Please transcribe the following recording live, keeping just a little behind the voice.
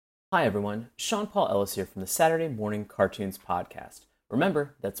Hi everyone, Sean Paul Ellis here from the Saturday Morning Cartoons podcast.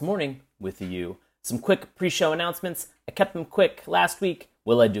 Remember, that's morning with a U. Some quick pre-show announcements. I kept them quick last week.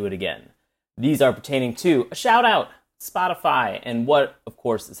 Will I do it again? These are pertaining to a shout out, Spotify, and what, of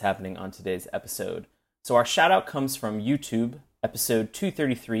course, is happening on today's episode. So our shout out comes from YouTube, episode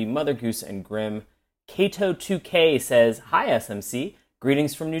 233, Mother Goose and Grimm. Kato2K says, "Hi SMC,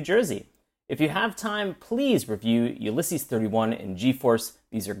 greetings from New Jersey. If you have time, please review Ulysses 31 and G-Force.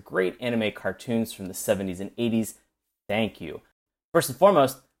 These are great anime cartoons from the 70s and 80s. Thank you." First and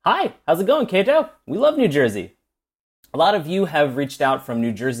foremost, hi, how's it going, Kato? We love New Jersey. A lot of you have reached out from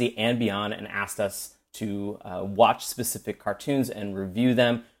New Jersey and beyond and asked us to watch specific cartoons and review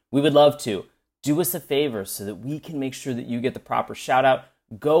them. We would love to. Do us a favor so that we can make sure that you get the proper shout out.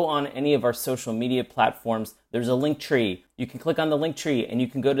 Go on any of our social media platforms. There's a link tree. You can click on the link tree and you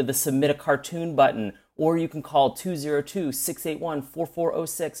can go to the Submit a Cartoon button, or you can call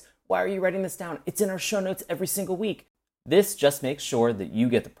 202-681-4406. Why are you writing this down? It's in our show notes every single week. This just makes sure that you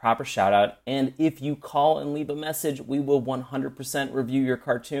get the proper shout out, and if you call and leave a message, we will 100% review your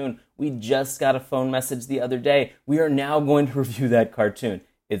cartoon. We just got a phone message the other day. We are now going to review that cartoon.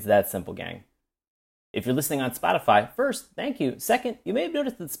 It's that simple, gang. If you're listening on Spotify, first, thank you. Second, you may have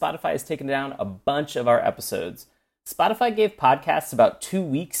noticed that Spotify has taken down a bunch of our episodes. Spotify gave podcasts about 2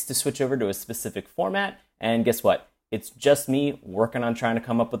 weeks to switch over to a specific format, and guess what? It's just me working on trying to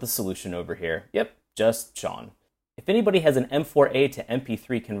come up with a solution over here. Yep, just Sean. If anybody has an M4A to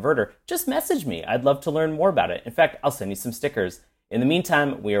MP3 converter, just message me. I'd love to learn more about it. In fact, I'll send you some stickers. In the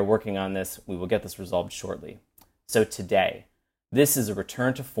meantime, we are working on this. We will get this resolved shortly. So today, this is a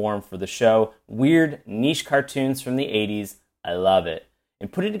return to form for the show. Weird, niche cartoons from the 80s. I love it. In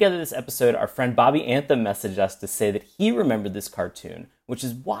putting together this episode, our friend Bobby Anthem messaged us to say that he remembered this cartoon, which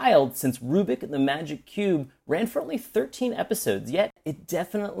is wild since Rubik and the Magic Cube ran for only 13 episodes, yet it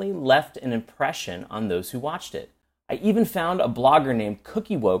definitely left an impression on those who watched it. I even found a blogger named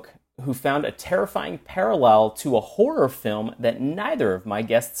Cookie Woke who found a terrifying parallel to a horror film that neither of my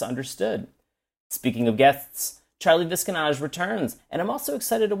guests understood. Speaking of guests, Charlie Visconage returns, and I'm also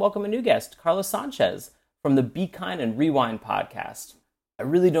excited to welcome a new guest, Carlos Sanchez, from the Be Kind and Rewind podcast. I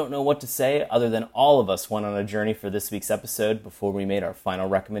really don't know what to say other than all of us went on a journey for this week's episode before we made our final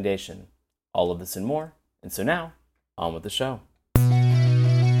recommendation. All of this and more, and so now, on with the show.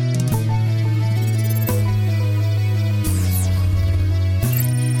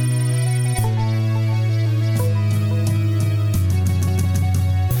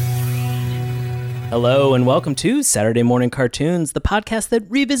 Hello and welcome to Saturday Morning Cartoons, the podcast that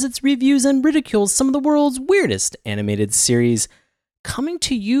revisits, reviews, and ridicules some of the world's weirdest animated series. Coming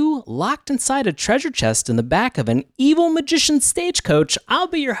to you locked inside a treasure chest in the back of an evil magician stagecoach, I'll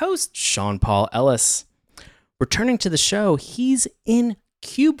be your host, Sean Paul Ellis. Returning to the show, he's in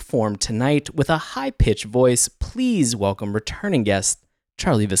cube form tonight with a high-pitched voice. Please welcome returning guest,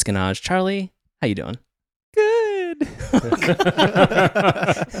 Charlie Visconage. Charlie, how you doing? Good.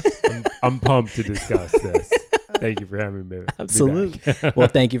 I'm pumped to discuss this. Thank you for having me. Absolutely. Well,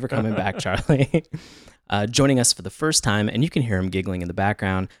 thank you for coming back, Charlie. Joining us for the first time, and you can hear him giggling in the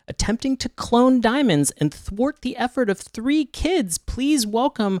background, attempting to clone diamonds and thwart the effort of 3 kids. Please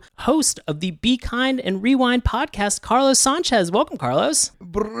welcome host of the Be Kind and Rewind podcast, Carlos Sanchez. Welcome, Carlos.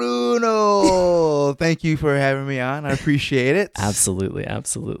 Bruno, thank you for having me on. I appreciate it. Absolutely,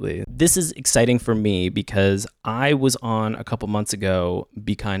 absolutely. This is exciting for me because I was on a couple months ago,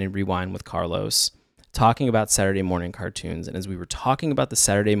 Be Kind and Rewind with Carlos, talking about Saturday morning cartoons. And as we were talking about the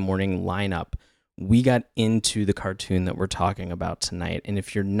Saturday morning lineup, we got into the cartoon that we're talking about tonight. And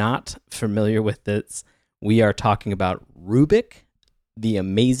if you're not familiar with this, we are talking about Rubik, the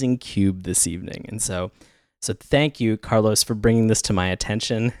Amazing Cube this evening. And so thank you, Carlos, for bringing this to my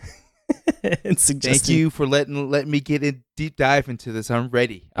attention. And thank you for letting me get in deep dive into this. I'm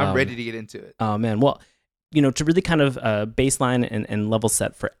ready. I'm ready to get into it. Oh, man. Well, to really kind of baseline and level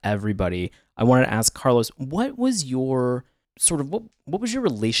set for everybody, I wanted to ask Carlos, what was your what was your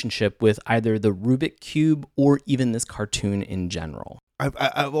relationship with either the Rubik Cube or even this cartoon in general?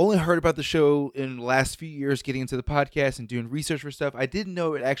 I've only heard about the show in the last few years, getting into the podcast and doing research for stuff. I didn't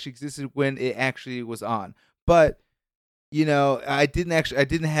know it actually existed when it actually was on. But I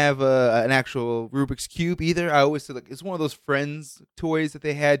didn't have an actual Rubik's Cube either. I always said it's one of those friends toys that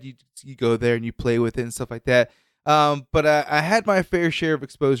they had. You go there and you play with it and stuff like that. But I had my fair share of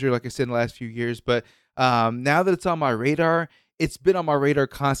exposure, like I said, in the last few years. But now that it's on my radar, it's been on my radar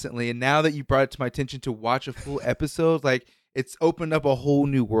constantly. And now that you brought it to my attention to watch a full episode, it's opened up a whole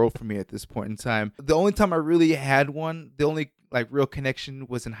new world for me at this point in time. The only time I really had one, the only real connection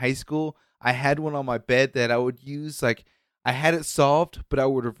was in high school. I had one on my bed that I would use I had it solved, but I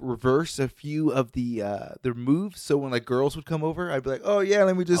would have reversed a few of the moves. So when like girls would come over, I'd be like, "Oh yeah,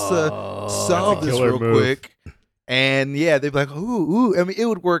 let me just solve this real quick." And yeah, they'd be like, "Ooh." I mean, it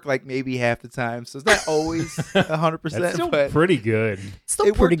would work like maybe half the time. So it's not always 100%. That's still but pretty good.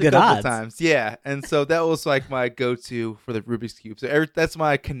 Still pretty good odds. Times. Yeah, and so that was like my go-to for the Rubik's Cube. So that's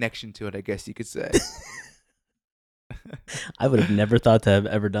my connection to it, I guess you could say. I would have never thought to have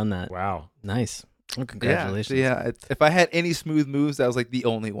ever done that. Wow. Nice. Well, congratulations. Yeah, if I had any smooth moves, that was like the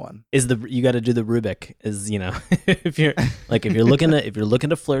only one. You got to do the Rubik. If you're looking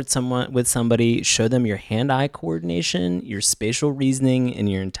to flirt with somebody, show them your hand-eye coordination, your spatial reasoning,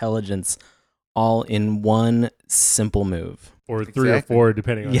 and your intelligence, all in one simple move. Or 3 or 4,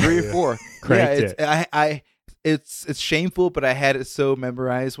 depending on 3 or 4. Cranked it. It's shameful, but I had it so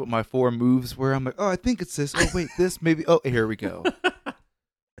memorized what my 4 moves were. I'm like, oh, I think it's this. Oh wait, this maybe. Oh, here we go.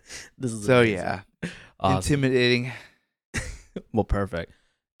 This is so amazing. yeah. Awesome. Intimidating. Well, perfect.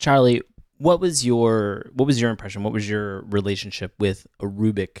 Charlie, what was your impression? What was your relationship with a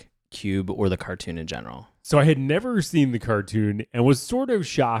Rubik cube or the cartoon in general? So I had never seen the cartoon and was sort of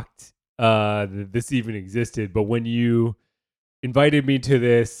shocked that this even existed. But when you invited me to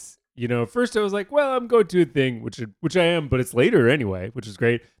this, first I was like, well, I'm going to a thing, which I am, but it's later anyway, which is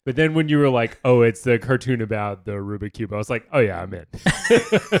great. But then when you were like, oh, it's the cartoon about the Rubik Cube, I was like, oh yeah, I'm in.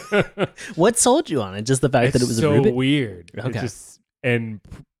 What sold you on it? Just the fact that it was so a Rubik? Weird. Okay.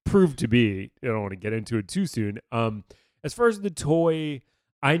 Proved to be, I don't want to get into it too soon. As far as the toy,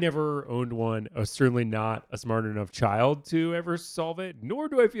 I never owned one. I was certainly not a smart enough child to ever solve it, nor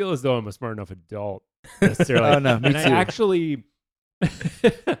do I feel as though I'm a smart enough adult necessarily. Oh no, me and too. I actually...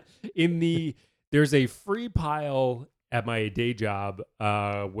 there's a free pile at my day job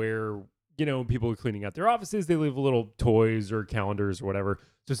where people are cleaning out their offices, they leave little toys or calendars or whatever.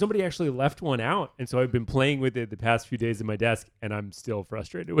 So somebody actually left one out, and so I've been playing with it the past few days at my desk, and I'm still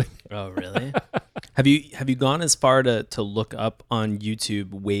frustrated with it. Oh really? Have you gone as far to look up on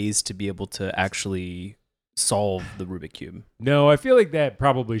YouTube ways to be able to actually solve the Rubik Cube? No, I feel like that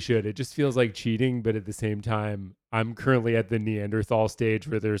probably should. It just feels like cheating, but at the same time, I'm currently at the Neanderthal stage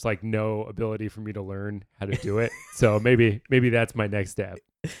where there's like no ability for me to learn how to do it. So maybe that's my next step.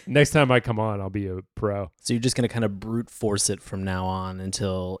 Next time I come on, I'll be a pro. So you're just going to kind of brute force it from now on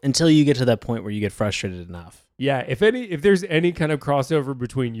until you get to that point where you get frustrated enough. Yeah, if there's any kind of crossover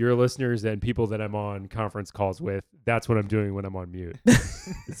between your listeners and people that I'm on conference calls with, that's what I'm doing when I'm on mute.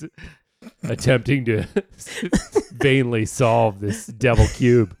 Attempting to vainly solve this devil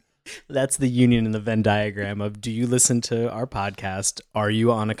cube. That's the union in the Venn diagram of, do you listen to our podcast? Are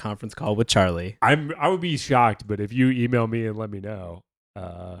you on a conference call with Charlie? I would be shocked, but if you email me and let me know,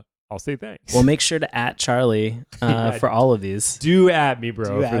 I'll say thanks. Well, make sure to @, Charlie for all of these. Do @, me,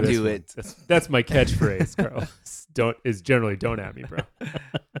 bro. Do it. That's my catchphrase, Carl. Don't @, me, bro.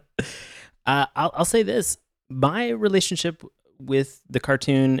 I'll say this. My relationship with the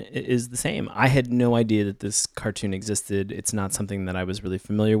cartoon is the same. I had no idea that this cartoon existed. It's not something that I was really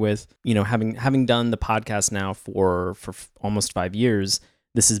familiar with. Having done the podcast now for almost 5 years,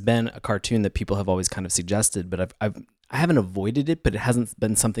 this has been a cartoon that people have always kind of suggested, but I haven't avoided it, but it hasn't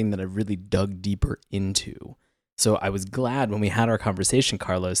been something that I've really dug deeper into. So I was glad when we had our conversation,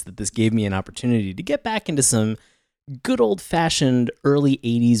 Carlos, that this gave me an opportunity to get back into some good old-fashioned early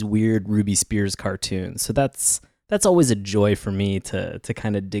 80s weird Ruby Spears cartoons. So that's always a joy for me to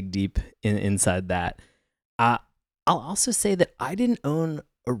kind of dig deep inside that. I'll also say that I didn't own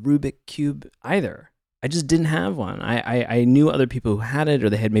a Rubik Cube either. I just didn't have one. I knew other people who had it, or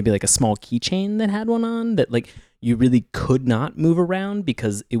they had maybe like a small keychain that had one on that like you really could not move around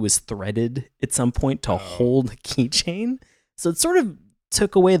because it was threaded at some point to hold the keychain. So it sort of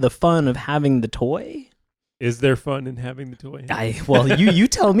took away the fun of having the toy. Is there fun in having the toy? Well, you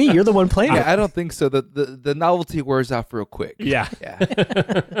tell me. You're the one playing it. I don't think so. The novelty wears off real quick. Yeah.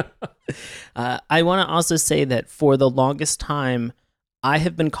 I want to also say that for the longest time, I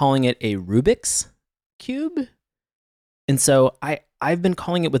have been calling it a Rubik's Cube. And so I've been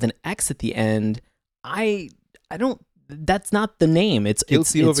calling it with an X at the end. I don't, that's not the name. It's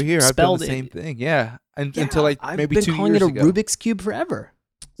guilty over here. I've done the same thing. Yeah. Until like maybe 2 years ago. I've been calling it a Rubik's Cube forever.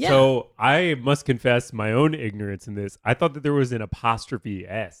 Yeah. So I must confess my own ignorance in this. I thought that there was an apostrophe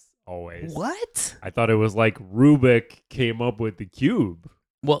S always. What? I thought it was like Rubik came up with the cube.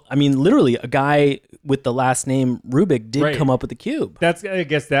 Well, I mean, literally, a guy with the last name Rubik did come up with the cube. I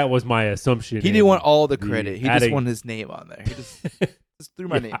guess that was my assumption. He didn't want all the credit. He just wanted his name on there. He just threw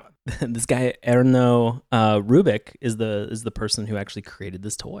my name on. This guy Erno Rubik is the person who actually created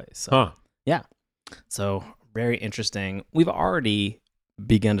this toy. So, yeah. So very interesting. We've already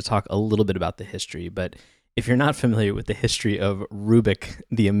begun to talk a little bit about the history, but if you're not familiar with the history of Rubik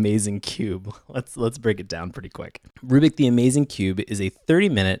the Amazing Cube, let's break it down pretty quick. Rubik the Amazing Cube is a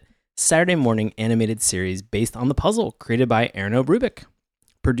 30-minute Saturday morning animated series based on the puzzle created by Arno Rubik,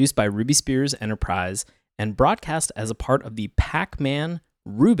 produced by Ruby Spears Enterprise, and broadcast as a part of the Pac-Man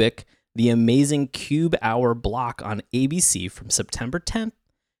Rubik the Amazing Cube Hour block on ABC from September 10th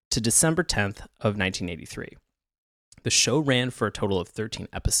to December 10th of 1983. The show ran for a total of 13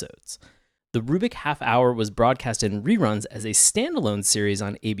 episodes. The Rubik Half Hour was broadcast in reruns as a standalone series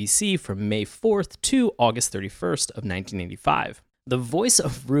on ABC from May 4th to August 31st of 1985. The voice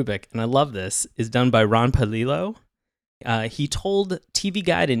of Rubik, and I love this, is done by Ron Palillo. He told TV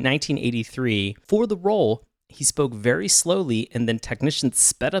Guide in 1983, for the role, he spoke very slowly and then technicians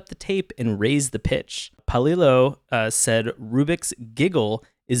sped up the tape and raised the pitch. Palillo said Rubik's giggle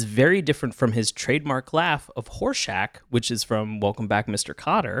is very different from his trademark laugh of Horshack, which is from Welcome Back, Mr.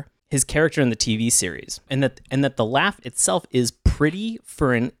 Kotter, his character in the TV series, and that the laugh itself is pretty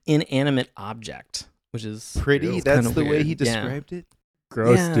for an inanimate object, which is Pretty? That's the way weird. he described it?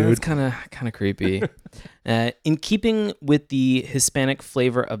 Gross, yeah, dude. it's kind of creepy. In keeping with the Hispanic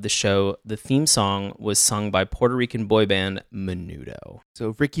flavor of the show, the theme song was sung by Puerto Rican boy band Menudo.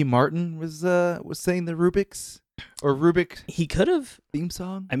 So Ricky Martin was saying the Rubik's or Rubik He could have. theme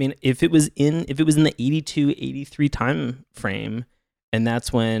song? I mean, if it was in the 82, 83 time frame, and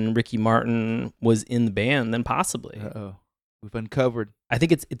that's when Ricky Martin was in the band, then possibly. Uh-oh. We've uncovered. I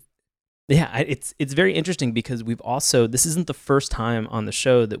think it's very interesting because this isn't the first time on the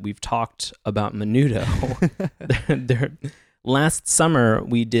show that we've talked about Menudo. Last summer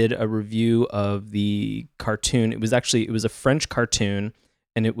we did a review of the cartoon. It was a French cartoon,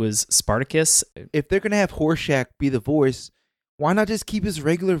 and it was Spartacus. If they're going to have Horshack be the voice, why not just keep his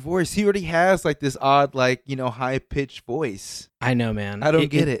regular voice? He already has like this odd, high-pitched voice. I know, man. I don't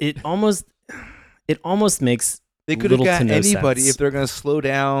get it. It almost makes They could have little got to no anybody sense. if they're going to slow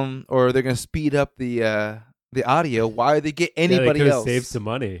down or they're going to speed up the audio. Why would they get anybody they else? save some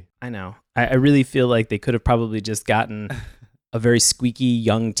money. I know. I really feel like they could have probably just gotten a very squeaky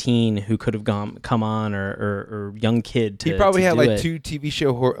young teen who could have come on, or young kid to He probably to had do like it. 2 TV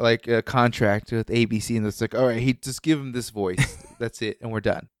show contract with ABC, and it's like, all right, he just give him this voice. That's it, and we're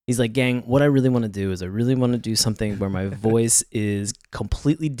done. He's like, gang, what I really want to do is I really want to do something where my voice is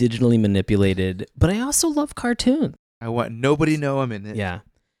completely digitally manipulated, but I also love cartoons. I want nobody to know I'm in it. Yeah.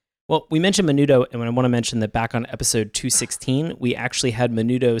 Well, we mentioned Menudo, and I want to mention that back on episode 216, we actually had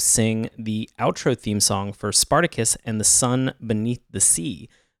Menudo sing the outro theme song for Spartacus and the Sun Beneath the Sea.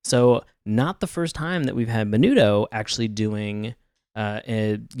 So not the first time that we've had Menudo actually doing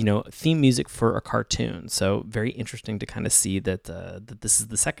theme music for a cartoon. So very interesting to kind of see that this is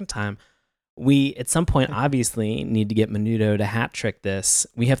the second time. We, at some point, obviously need to get Menudo to hat trick this.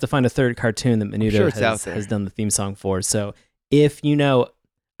 We have to find a third cartoon that Menudo has done the theme song for. So if you know...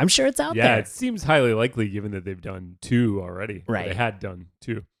 I'm sure it's out there. Yeah, it seems highly likely given that they've done 2 already. Right. They had done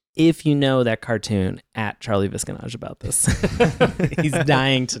 2. If you know that cartoon, at Charlie Visconage about this. He's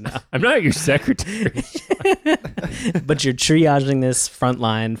dying to know. I'm not your secretary. But you're triaging this front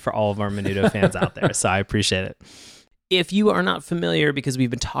line for all of our Menudo fans out there, so I appreciate it. If you are not familiar, because we've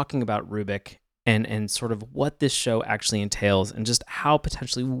been talking about Rubik and sort of what this show actually entails and just how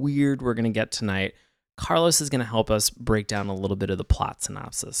potentially weird we're going to get tonight, Carlos is going to help us break down a little bit of the plot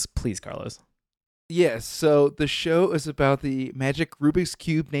synopsis. Please, Carlos. Yes, so the show is about the magic Rubik's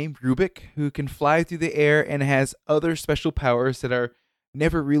Cube named Rubik, who can fly through the air and has other special powers that are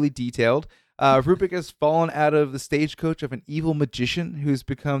never really detailed. Rubik has fallen out of the stagecoach of an evil magician who's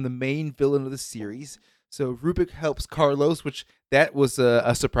become the main villain of the series. So Rubik helps Carlos, which that was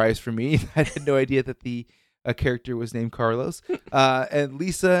a surprise for me. I had no idea that the character was named Carlos. And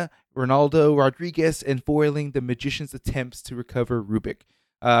Lisa, Ronaldo, Rodriguez, and foiling the magician's attempts to recover Rubik.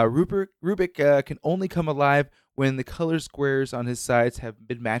 Rubik can only come alive when the color squares on his sides have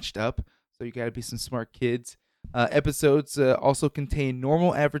been matched up. So you got to be some smart kids. Episodes also contain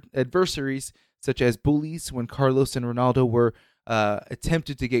normal adversaries, such as bullies when Carlos and Ronaldo were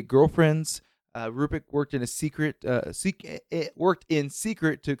attempted to get girlfriends. Rubik worked in secret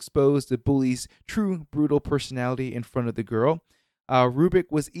to expose the bully's true brutal personality in front of the girl. Rubik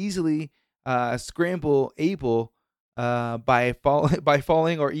was easily able by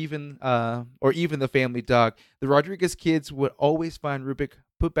falling, or even the family dog. The Rodriguez kids would always find Rubik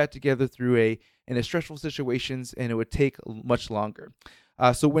put back together in stressful situations, and it would take much longer.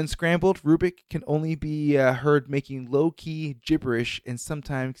 So when scrambled, Rubik can only be heard making low-key gibberish, and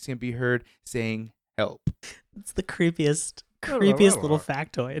sometimes can be heard saying "help." It's the creepiest little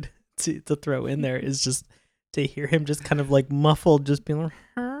factoid to throw in there is just to hear him just kind of like muffled, just being like,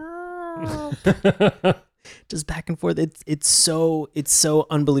 "Help." just back and forth. It's so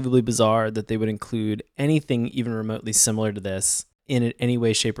unbelievably bizarre that they would include anything even remotely similar to this in any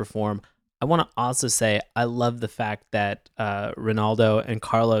way, shape, or form. I want to also say I love the fact that Ronaldo and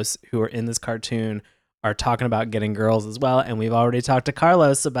Carlos, who are in this cartoon, are talking about getting girls as well. And we've already talked to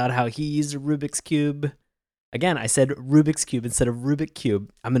Carlos about how he used a Rubik's Cube. Again, I said Rubik's Cube instead of Rubik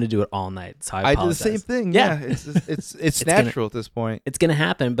Cube. I'm going to do it all night, so I apologize. did the same thing. Yeah. It's natural at this point. It's going to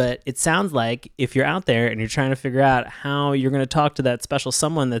happen, but it sounds like if you're out there and you're trying to figure out how you're going to talk to that special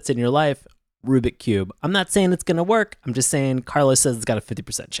someone that's in your life, Rubik Cube. I'm not saying it's going to work. I'm just saying Carlos says it's got a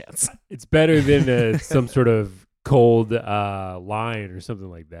 50% chance. It's better than some sort of cold line or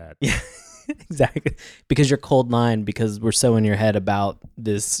something like that. Yeah, exactly. Because you're cold line, because we're so in your head about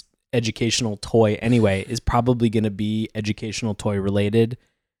this educational toy anyway, is probably going to be educational toy related.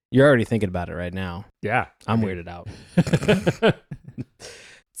 You're already thinking about it right now. Yeah. I'm weirded out.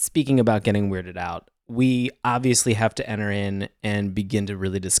 Speaking about getting weirded out, we obviously have to enter in and begin to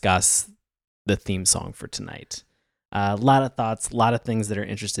really discuss the theme song for tonight. A lot of thoughts, a lot of things that are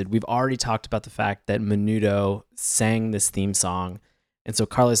interested. We've already talked about the fact that Menudo sang this theme song. And so,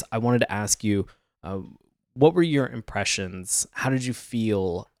 Carlos, I wanted to ask you, what were your impressions? How did you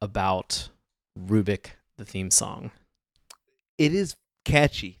feel about Rubik, the theme song? It is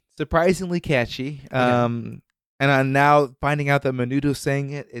catchy, surprisingly catchy. And I'm now finding out that Menudo sang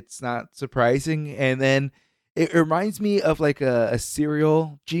it. It's not surprising. And then it reminds me of like a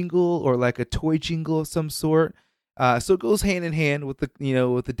cereal jingle or like a toy jingle of some sort. So it goes hand in hand with the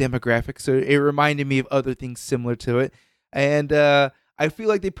demographic. So it reminded me of other things similar to it. And I feel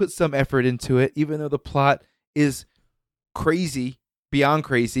like they put some effort into it, even though the plot is crazy, beyond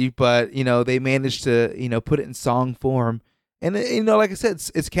crazy. But, they managed to, put it in song form. And, like I said,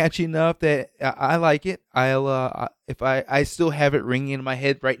 it's catchy enough that I like it. I still have it ringing in my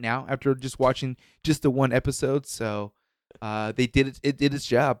head right now after just watching just the one episode. So it did its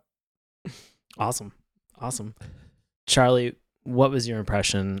job. Awesome. Charlie, what was your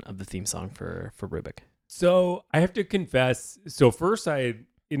impression of the theme song for Rubik? So I have to confess. So first,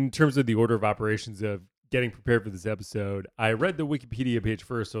 in terms of the order of operations of getting prepared for this episode, I read the Wikipedia page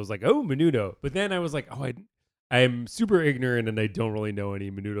first. So I was like, oh, Menudo. But then I was like, I'm super ignorant and I don't really know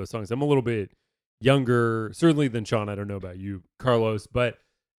any Menudo songs. I'm a little bit younger, certainly than Sean. I don't know about you, Carlos,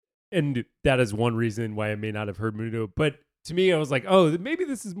 and that is one reason why I may not have heard Menudo. But to me, I was like, oh, maybe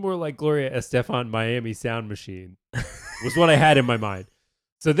this is more like Gloria Estefan, Miami Sound Machine, was what I had in my mind.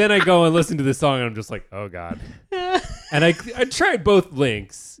 So then I go and listen to this song and I'm just like, oh God. And I tried both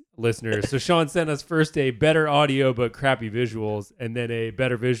links, listeners. So Sean sent us first a better audio but crappy visuals, and then a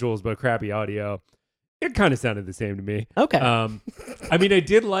better visuals but crappy audio. It kind of sounded the same to me. Okay. I mean, I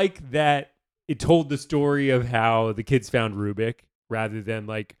did like that it told the story of how the kids found Rubik rather than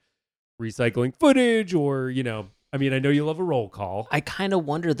like recycling footage or, I mean, I know you love a roll call. I kind of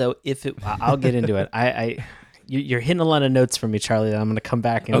wonder though if it. I'll get into it. You're hitting a lot of notes from me, Charlie, that I'm going to come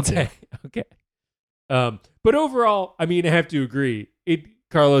back into. Okay. But overall, I mean, I have to agree.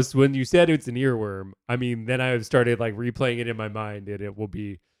 Carlos, when you said it's an earworm, I mean, then I started like replaying it in my mind, and it will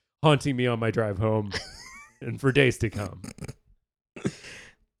be haunting me on my drive home and for days to come.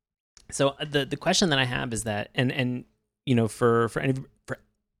 So the question that I have is that, and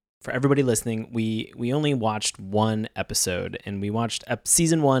for everybody listening, we only watched one episode, and we watched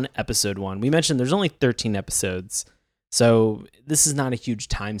season 1, episode 1. We mentioned there's only 13 episodes, so this is not a huge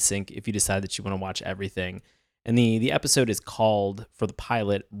time sink if you decide that you want to watch everything. And the episode is called, for the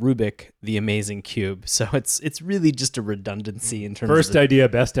pilot, Rubik, the Amazing Cube. So it's really just a redundancy in terms First of... idea,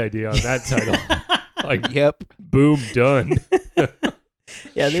 best idea on that title. Like, Yep. Boom, done.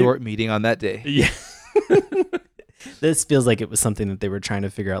 Yeah, Short meeting on that day. Yeah. This feels like it was something that they were trying to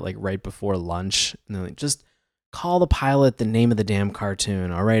figure out like right before lunch. And they're like, just call the pilot the name of the damn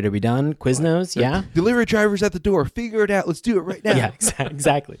cartoon. All right, are we done? Quiznos? Yeah? Delivery driver's at the door. Figure it out. Let's do it right now. Yeah,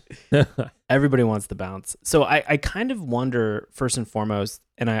 exactly. Everybody wants to bounce. So I kind of wonder, first and foremost,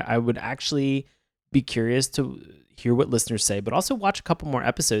 and I would actually be curious to hear what listeners say, but also watch a couple more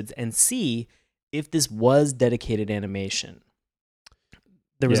episodes and see if this was dedicated animation.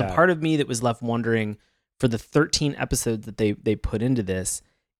 There was a part of me that was left wondering, for the 13 episodes that they put into this,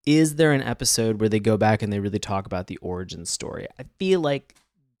 is there an episode where they go back and they really talk about the origin story? I feel like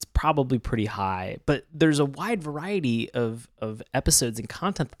it's probably pretty high, but there's a wide variety of episodes and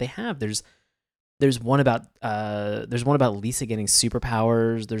content that they have. There's one about Lisa getting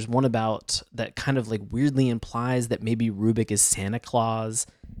superpowers. There's one about that kind of like weirdly implies that maybe Rubik is Santa Claus.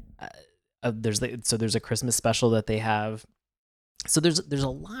 There's a Christmas special that they have. So there's a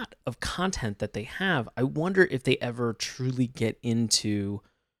lot of content that they have. I wonder if they ever truly get into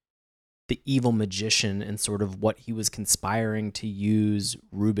the evil magician and sort of what he was conspiring to use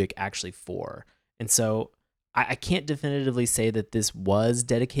Rubik actually for. And so I can't definitively say that this was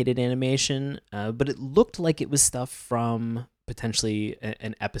dedicated animation, but it looked like it was stuff from potentially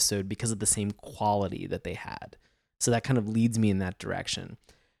an episode because of the same quality that they had. So that kind of leads me in that direction.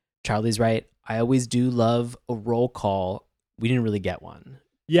 Charlie's right. I always do love a roll call. We didn't really get one.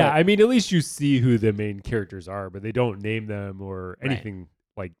 Yeah, But- I mean, at least you see who the main characters are, but they don't name them or anything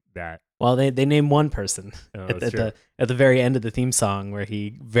like that. Well, they name one person Oh, at that's true. the very end of the theme song where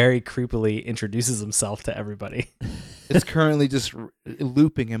he very creepily introduces himself to everybody. It's currently just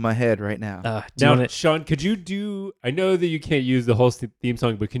looping in my head right now. Do you Now, wanna- Sean, could you do? I know that you can't use the whole theme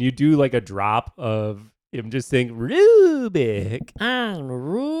song, but can you do like a drop of him just saying Rubik? I'm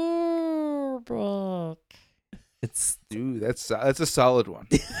Rubik. It's. Dude, that's a solid one.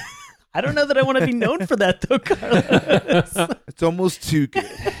 I don't know that I want to be known for that though, Carlos. It's almost too good.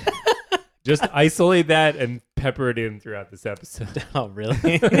 Just isolate that and pepper it in throughout this episode. Oh,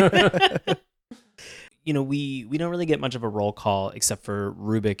 really? We don't really get much of a roll call except for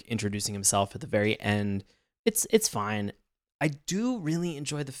Rubik introducing himself at the very end. It's fine. I do really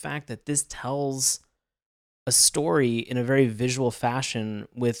enjoy the fact that this tells a story in a very visual fashion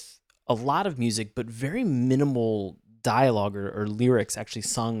with a lot of music, but very minimal dialogue or lyrics actually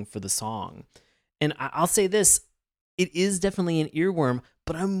sung for the song. And I'll say this, it is definitely an earworm,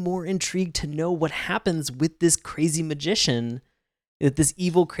 but I'm more intrigued to know what happens with this crazy magician, this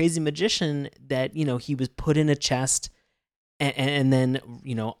evil crazy magician that, he was put in a chest and then,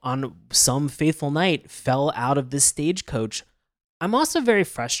 on some fateful night fell out of this stagecoach. I'm also very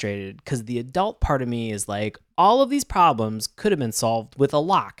frustrated because the adult part of me is like, all of these problems could have been solved with a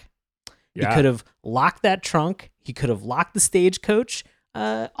lock. Yeah. He could have locked that trunk. He could have locked the stagecoach.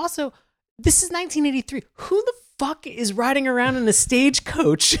 Also, this is 1983. Who the fuck is riding around in a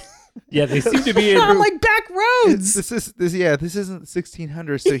stagecoach Yeah, they seem to be in. on like back roads? This isn't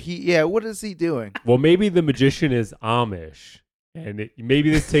 1600. So what is he doing? Well, maybe the magician is Amish, and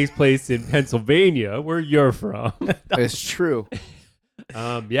maybe this takes place in Pennsylvania, where you're from. It's true.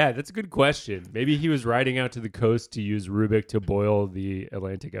 Yeah, that's a good question. Maybe he was riding out to the coast to use Rubik to boil the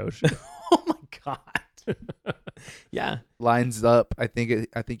Atlantic Ocean. Oh my god. Yeah. Lines up. I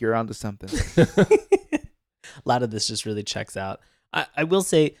think you're onto something. A lot of this just really checks out. I will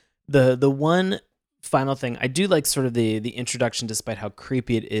say the one final thing, I do like sort of the introduction, despite how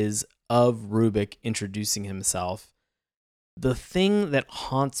creepy it is, of Rubik introducing himself. The thing that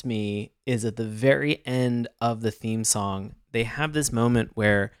haunts me is at the very end of the theme song, they have this moment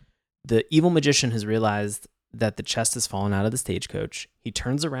where the evil magician has realized that the chest has fallen out of the stagecoach. He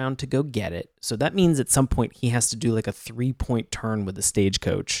turns around to go get it. So that means at some point he has to do like a 3-point turn with the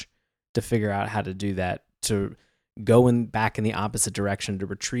stagecoach to figure out how to do that, to go back in the opposite direction to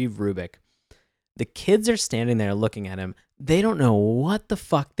retrieve Rubik. The kids are standing there looking at him. They don't know what the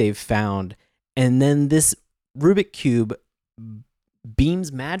fuck they've found. And then this Rubik cube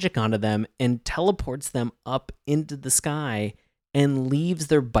beams magic onto them and teleports them up into the sky and leaves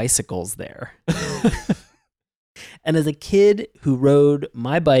their bicycles there. And as a kid who rode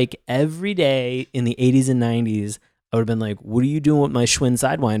my bike every day in the 80s and 90s, I would have been like, what are you doing with my Schwinn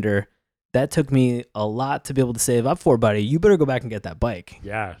Sidewinder? That took me a lot to be able to save up for, buddy. You better go back and get that bike.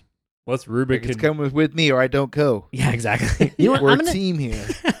 Yeah. What's Rubik? It's coming with me or I don't go. Yeah, exactly. You know what? We're I'm a gonna, team here.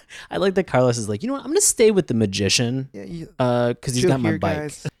 I like that Carlos is like, you know what? I'm going to stay with the magician Yeah, because he's chill got my here, bike.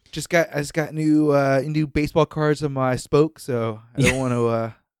 guys. I just got new baseball cards on my spoke, so I don't want to.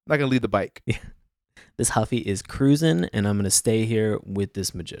 I'm not gonna leave the bike. This Huffy is cruising, and I'm going to stay here with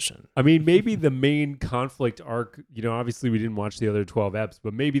this magician. I mean, maybe the main conflict arc, obviously we didn't watch the other 12 eps,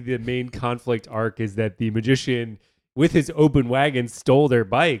 but maybe the main conflict arc is that the magician with his open wagon stole their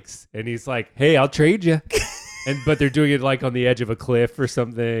bikes, and he's like, hey, I'll trade you. But they're doing it like on the edge of a cliff or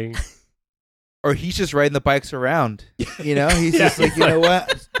something. Or he's just riding the bikes around. He's Yeah, just like, you know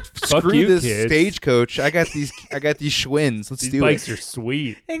what? Screw you, this kids. stagecoach. I got these Schwinns. Let's These do bikes it. are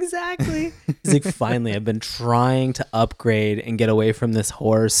sweet. Exactly. He's like, finally, I've been trying to upgrade and get away from this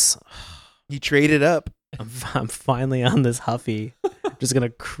horse. He traded up. I'm finally on this Huffy. I'm just going to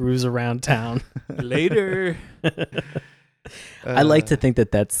cruise around town. Later. I like to think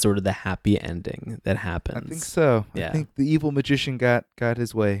that that's sort of the happy ending that happens. I think so. Yeah. I think the evil magician got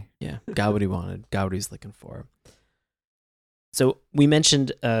his way. Yeah, got what he wanted, got what he was looking for. So we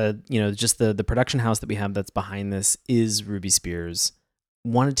mentioned, just the production house that we have that's behind this is Ruby Spears.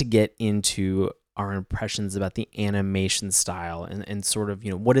 Wanted to get into our impressions about the animation style and sort of,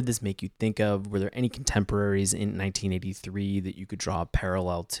 what did this make you think of? Were there any contemporaries in 1983 that you could draw a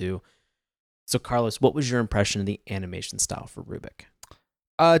parallel to? So Carlos, what was your impression of the animation style for Rubik?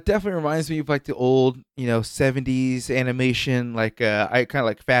 Definitely reminds me of like the old, 70s animation, like I kind of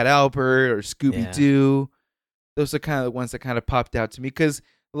like Fat Albert or Scooby Doo. Those are kind of the ones that kind of popped out to me because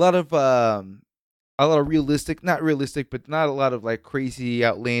a lot of realistic, not realistic, but not a lot of like crazy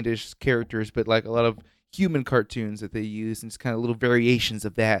outlandish characters, but like a lot of human cartoons that they use and it's kind of little variations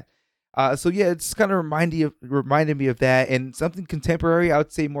of that. So yeah, it's kind of reminded me of that and something contemporary. I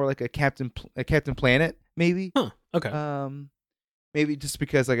would say more like a Captain Planet, maybe. Huh. Okay. Maybe just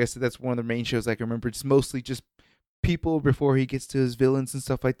because, like I said, that's one of the main shows I can remember. It's mostly just people before he gets to his villains and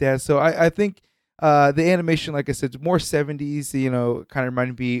stuff like that. So I think the animation, like I said, more 70s, kind of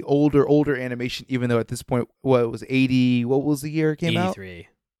reminded me older animation, even though at this point, it was 80, what was the year it came 83. out? 83.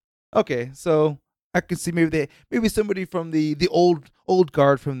 Okay, so I could see maybe somebody from the old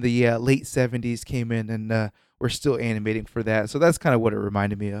guard from the late 70s came in and we're still animating for that. So that's kind of what it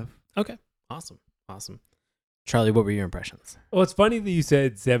reminded me of. Okay, awesome. Charlie, what were your impressions? Well, it's funny that you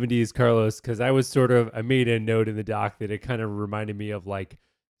said 70s, Carlos, because I made a note in the doc that it kind of reminded me of like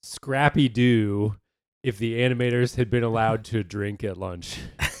Scrappy Doo if the animators had been allowed to drink at lunch.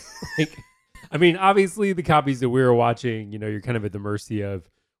 Obviously the copies that we were watching, you're kind of at the mercy of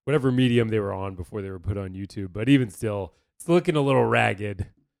whatever medium they were on before they were put on YouTube. But even still, it's looking a little ragged,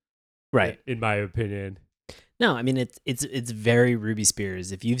 right? In my opinion. No, it's very Ruby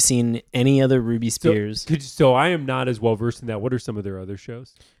Spears. If you've seen any other Ruby Spears, so I am not as well versed in that. What are some of their other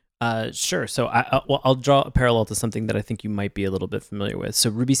shows? Sure. So I'll draw a parallel to something that I think you might be a little bit familiar with.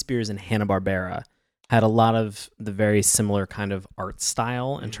 So Ruby Spears and Hanna-Barbera had a lot of the very similar kind of art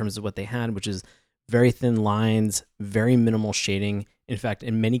style in terms of what they had, which is very thin lines, very minimal shading. In fact,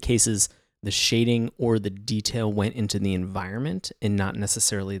 in many cases, the shading or the detail went into the environment and not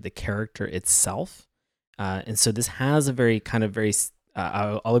necessarily the character itself. And so this has a very kind of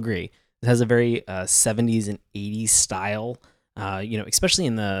I'll agree. It has a very 70s and 80s style, especially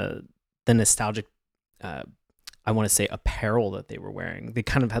in the nostalgic, I want to say apparel that they were wearing. They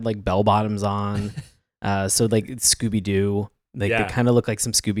kind of had like bell bottoms on. So like Scooby-Doo, they kind of look like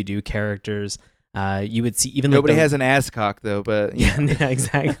some Scooby-Doo characters. You would see even nobody has an ascot though, but yeah,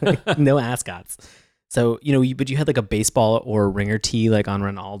 exactly. No ascots. So, but you had like a baseball or a ringer tee like on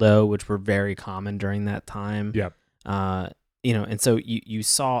Ronaldo, which were very common during that time. Yep. And so you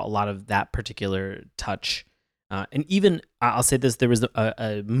saw a lot of that particular touch. And even, I'll say this, there was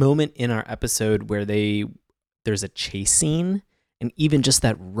a moment in our episode where there's a chase scene, and even just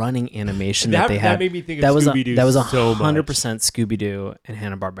that running animation that they had. That made me think of Scooby-Doo That was 100% so much. Scooby-Doo and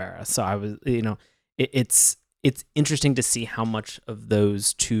Hanna-Barbera. So I was, it's interesting to see how much of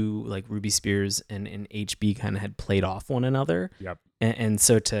those two, like Ruby Spears and HB, kind of had played off one another. Yep. And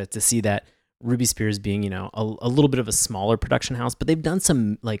so to see that Ruby Spears being, a little bit of a smaller production house, but they've done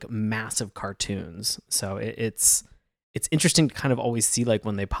some like massive cartoons. So it's interesting to kind of always see like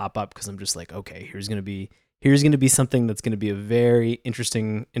when they pop up, because I'm just like, okay, here's gonna be something that's gonna be a very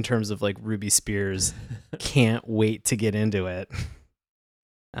interesting in terms of like Ruby Spears. Can't wait to get into it.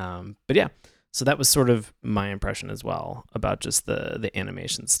 But yeah. So that was sort of my impression as well about just the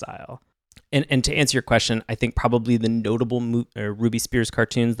animation style. And to answer your question, I think probably the notable Ruby Spears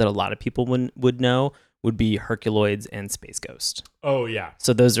cartoons that a lot of people would know would be Herculoids and Space Ghost. Oh yeah.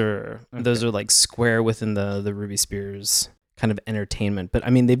 So those are like square within the Ruby Spears kind of entertainment. But I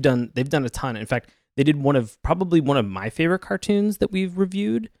mean, they've done a ton. In fact, they did probably one of my favorite cartoons that we've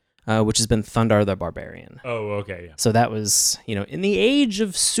reviewed, which has been Thundar the Barbarian. Oh, okay. Yeah. So that was, in the age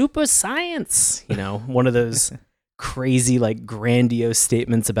of super science, one of those crazy, like grandiose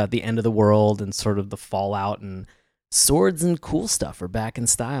statements about the end of the world and sort of the fallout, and swords and cool stuff are back in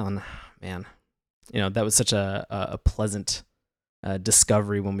style. And man, that was such a pleasant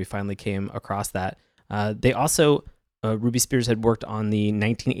discovery when we finally came across that. They also, Ruby Spears had worked on the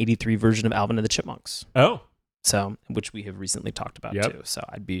 1983 version of Alvin and the Chipmunks. Oh. So, which we have recently talked about too. So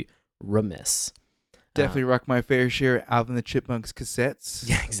I'd be remiss. Definitely rock my fair share of Alvin the Chipmunks cassettes.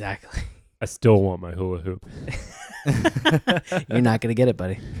 Yeah, exactly. I still want my hula hoop. You're not going to get it,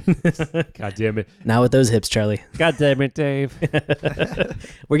 buddy. God damn it. Not with those hips, Charlie. God damn it, Dave.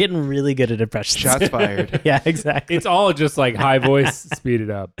 We're getting really good at impressions. Shots fired. Yeah, exactly. It's all just like high voice, speed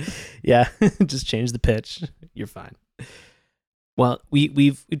it up. Yeah, just change the pitch. You're fine. Well,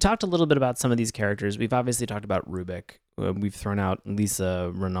 we've talked a little bit about some of these characters. We've obviously talked about Rubik. We've thrown out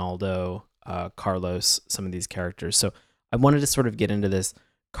Lisa, Ronaldo, Carlos, some of these characters. So I wanted to sort of get into this.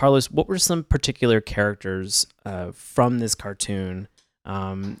 Carlos, what were some particular characters from this cartoon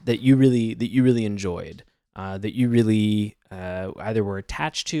that you really enjoyed, that you really either were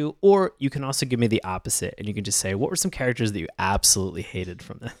attached to, or you can also give me the opposite, and you can just say, what were some characters that you absolutely hated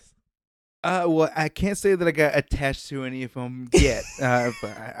from this? Well, I can't say that I got attached to any of them yet.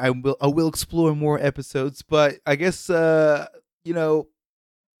 But I will explore more episodes. But I guess you know,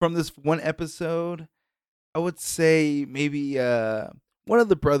 from this one episode, I would say maybe one of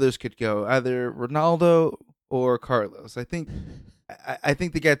the brothers could go, either Ronaldo or Carlos. I think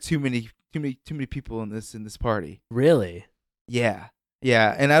they got too many people in this party. Really? Yeah,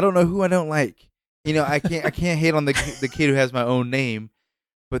 and I don't know who I don't like. You know, I can't hate on the kid who has my own name,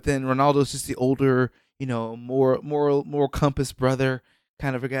 but then Ronaldo's just the older, you know, more compass brother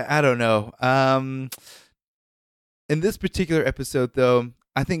kind of a guy. I don't know. In this particular episode, though,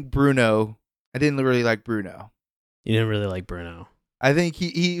 I think Bruno. I didn't really like Bruno. You didn't really like Bruno. I think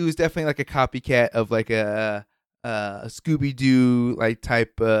he was definitely like a copycat of like a Scooby Doo like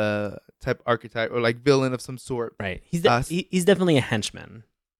type archetype or like villain of some sort. Right. He's definitely a henchman.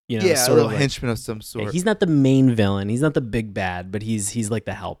 You know, yeah, sort a little of like, henchman of some sort. yeah, he's not the main villain. He's not the big bad, but he's like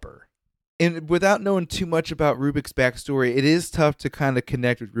the helper. And without knowing too much about Rubik's backstory, it is tough to kind of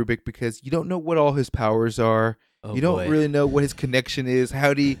connect with Rubik because you don't know what all his powers are. Oh, you don't boy. really know what his connection is.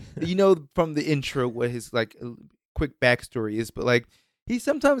 How do you know from the intro what his like quick backstory is? But like he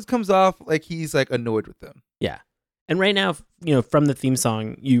sometimes comes off like he's like annoyed with them. Yeah. And right now, you know, from the theme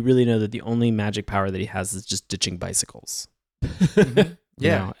song, you really know that the only magic power that he has is just ditching bicycles. You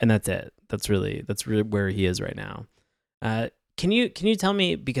Yeah. know, and that's it. That's really where he is right now. Can you tell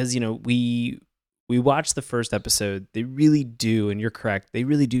me, because, you know, we watched the first episode, they really do, and you're correct, they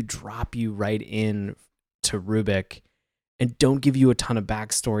really do drop you right in to Rubik and don't give you a ton of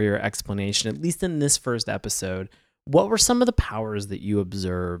backstory or explanation, at least in this first episode. What were some of the powers that you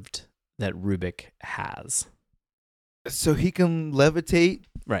observed that Rubik has? So he can levitate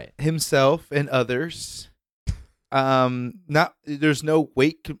Right. himself and others. There's no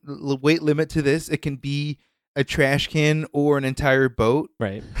weight limit to this. It can be a trash can or an entire boat.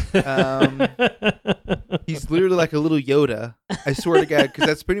 Right. He's literally like a little Yoda. I swear to God, because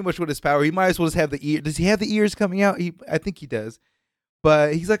that's pretty much what his power. He might as well just have the ear. Does he have the ears coming out? I think he does.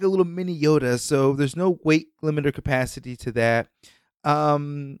 But he's like a little mini Yoda, so there's no weight limit or capacity to that.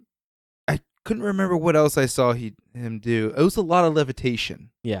 I couldn't remember what else I saw him do. It was a lot of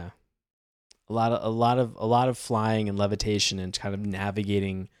levitation. Yeah. A lot of flying and levitation and kind of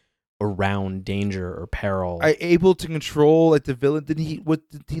navigating around danger or peril. Able to control like the villain. Did he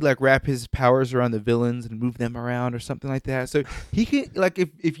like wrap his powers around the villains and move them around or something like that? So he can like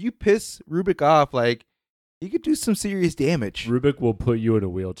if you piss Rubik off, like he could do some serious damage. Rubik will put you in a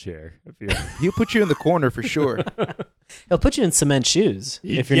wheelchair. He'll put you in the corner for sure. He'll put you in cement shoes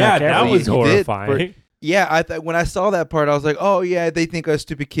if you're not careful. that was He did, horrifying. Yeah, when I saw that part, I was like, oh, yeah, they think us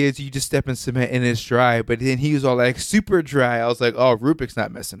stupid kids, you just step in cement and it's dry. But then he was all like super dry. I was like, oh, Rubik's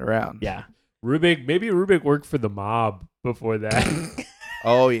not messing around. Yeah. Maybe Rubik worked for the mob before that.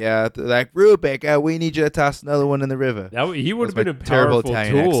 Oh, yeah. Like, Rubik, we need you to toss another one in the river. He would have That's been a my terrible powerful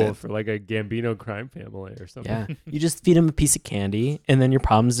Italian tool accent. for like a Gambino crime family or something. Yeah. You just feed him a piece of candy and then your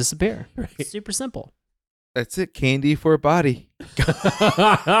problems disappear. Right. Super simple. That's it. Candy for a body.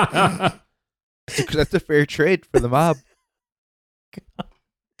 That's a fair trade for the mob.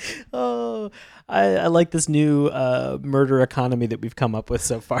 Oh, I like this new murder economy that we've come up with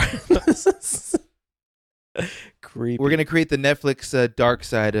so far. Creepy. We're going to create the Netflix dark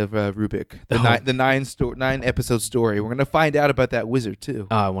side of Rubik. The 9 episode story. We're going to find out about that wizard, too.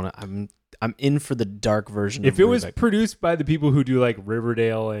 I'm in for the dark version. If of it was Rubik. produced by the people who do like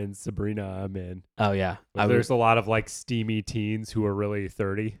Riverdale and Sabrina, I'm in. Oh yeah, But there's a lot of like steamy teens who are really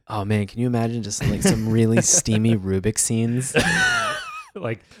 30. Oh man, can you imagine just like some really steamy Rubik scenes?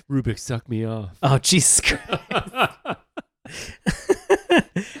 Like Rubik suck me off. Oh Jesus Christ!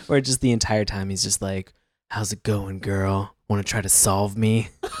 Where just the entire time he's just like, "How's it going, girl? Want to try to solve me?"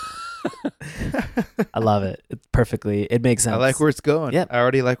 I love it. It's perfectly. It makes sense. I like where it's going. Yep. I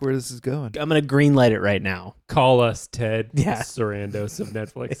already like where this is going. I'm gonna green light it right now. Call us Ted. Yeah. Sarandos of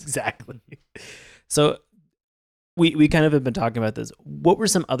Netflix. Exactly. So we kind of have been talking about this. What were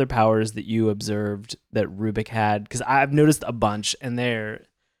some other powers that you observed that Rubik had? Because I've noticed a bunch, and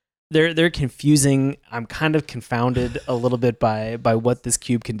they're confusing. I'm kind of confounded a little bit by what this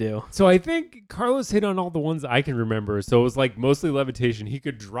cube can do. So I think Carlos hit on all the ones I can remember. So it was like mostly levitation. He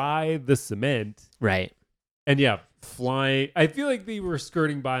could dry the cement. Right. And yeah, flying. I feel like they were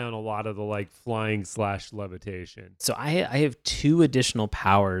skirting by on a lot of the like flying / levitation. So I have two additional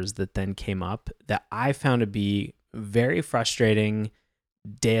powers that then came up that I found to be very frustrating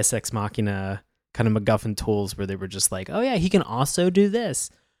Deus Ex Machina kind of MacGuffin tools where they were just like, oh yeah, he can also do this.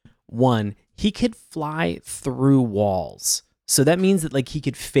 One, he could fly through walls. So that means that like he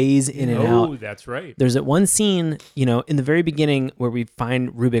could phase in and out. Oh, that's right. There's that one scene, you know, in the very beginning where we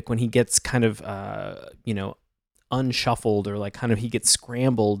find Rubik when he gets kind of, you know, unshuffled or like kind of he gets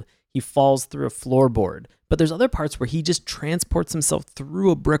scrambled. He falls through a floorboard. But there's other parts where he just transports himself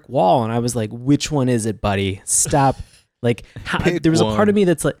through a brick wall. And I was like, which one is it, buddy? Stop. Like, there was a part of me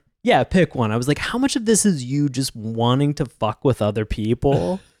that's like, yeah, pick one. I was like, how much of this is you just wanting to fuck with other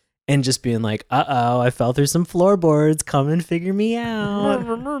people and just being like, I fell through some floorboards. Come and figure me out.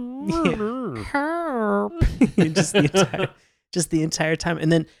 just the entire time.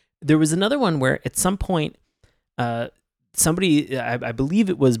 And then there was another one where at some point, somebody, I believe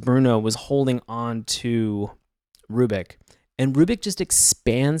it was Bruno, was holding on to Rubik, and Rubik just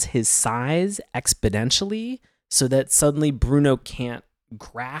expands his size exponentially so that suddenly Bruno can't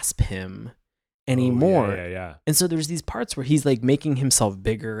grasp him anymore. Yeah. And so there's these parts where he's like making himself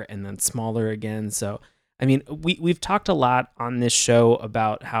bigger and then smaller again. So, I mean, we've talked a lot on this show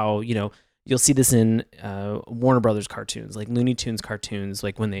about how, you know, you'll see this in Warner Brothers cartoons, like Looney Tunes cartoons,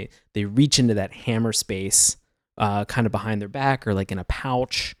 like when they reach into that hammer space kind of behind their back or like in a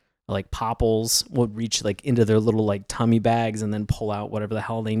pouch, like Popples would reach like into their little like tummy bags and then pull out whatever the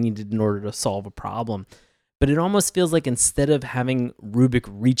hell they needed in order to solve a problem. But it almost feels like instead of having Rubik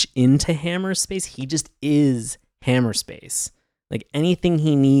reach into hammer space, he just is hammer space. Like anything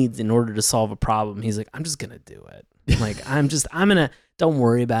he needs in order to solve a problem, he's like, I'm just going to do it. Like, don't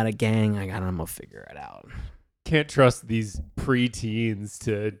worry about it, gang. I'm going to figure it out. Can't trust these preteens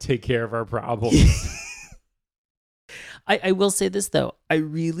to take care of our problems. I will say this, though. I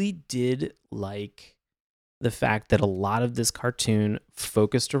really did like the fact that a lot of this cartoon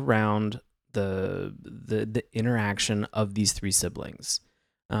focused around the interaction of these three siblings.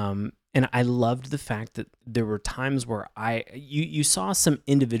 And I loved the fact that there were times where you saw some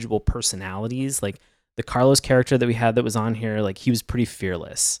individual personalities, like the Carlos character that we had that was on here, like he was pretty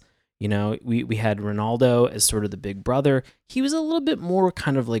fearless. You know, we had Ronaldo as sort of the big brother. He was a little bit more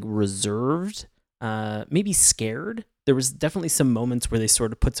kind of like reserved, maybe scared. There was definitely some moments where they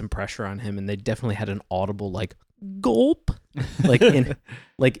sort of put some pressure on him and they definitely had an audible like gulp like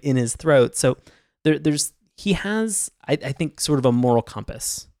in his throat. So he has I think sort of a moral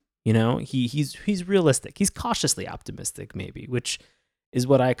compass. You know, he's realistic. He's cautiously optimistic maybe, which is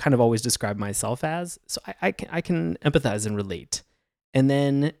what I kind of always describe myself as. So I can empathize and relate. And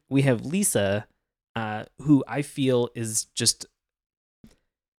then we have Lisa, who I feel is just,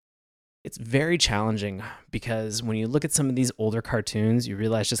 it's very challenging because when you look at some of these older cartoons, you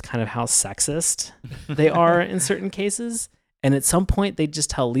realize just kind of how sexist they are in certain cases. And at some point they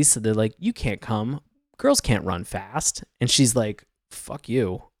just tell Lisa, they're like, you can't come. Girls can't run fast. And she's like, fuck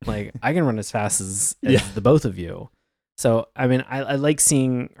you. Like, I can run as fast as the both of you. So, I mean, I like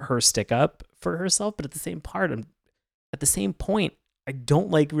seeing her stick up for herself, but at the same point, I don't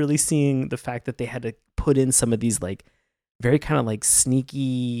like really seeing the fact that they had to put in some of these like very kind of like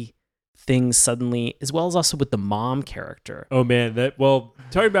sneaky things suddenly, as well as also with the mom character. Oh man,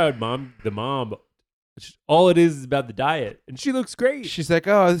 talking about the mom, all it is about the diet, and she looks great. She's like,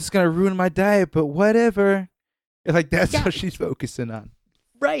 oh, this is gonna ruin my diet, but whatever. Like that's what she's focusing on.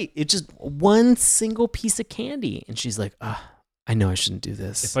 Right. It's just one single piece of candy, and she's like, I know I shouldn't do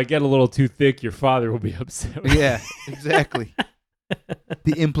this. If I get a little too thick, your father will be upset. Yeah, exactly.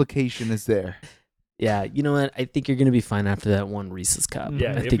 The implication is there. Yeah, you know what? I think you're going to be fine after that one Reese's cup.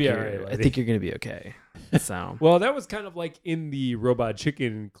 Yeah, I think you're going to be okay. So, well, that was kind of like in the Robot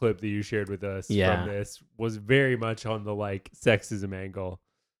Chicken clip that you shared with us from this, was very much on the like sexism angle.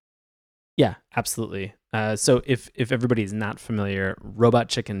 Yeah, absolutely. So if everybody's not familiar, Robot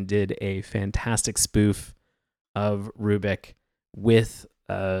Chicken did a fantastic spoof of Rubik with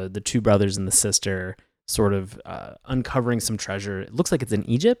the two brothers and the sister sort of uncovering some treasure. It looks like it's in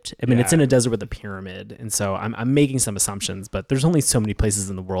Egypt. I mean, it's in a desert with a pyramid. And so I'm making some assumptions, but there's only so many places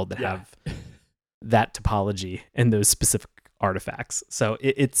in the world that have that topology and those specific artifacts. So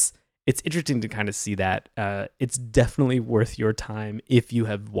it's interesting to kind of see that. It's definitely worth your time if you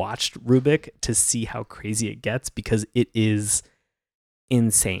have watched Rubik to see how crazy it gets, because it is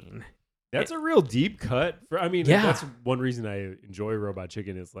insane. That's a real deep cut. That's one reason I enjoy Robot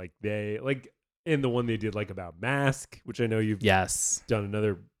Chicken is like in the one they did like about Mask, which I know you've done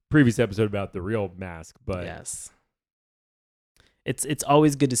another previous episode about the real Mask, but it's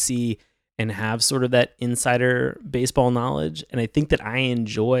always good to see and have sort of that insider baseball knowledge. And I think that I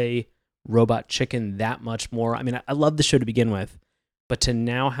enjoy Robot Chicken that much more. I mean, I love the show to begin with, but to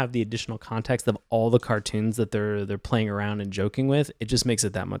now have the additional context of all the cartoons that they're playing around and joking with, it just makes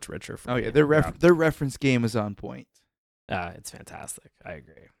it that much richer for me. Their reference game is on point. It's fantastic. I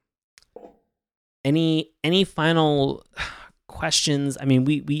agree. Any final questions. I mean,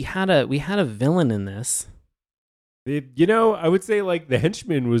 we had a villain in this. I would say like the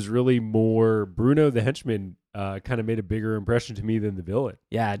henchman was really more Bruno the henchman kind of made a bigger impression to me than the villain.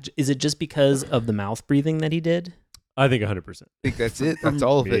 Yeah, is it just because of the mouth breathing that he did? I think 100%. I think that's it. That's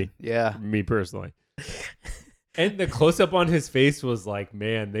all of Me. it. Yeah. Me personally. And the close up on his face was like,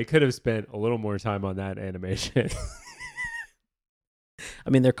 man, they could have spent a little more time on that animation. I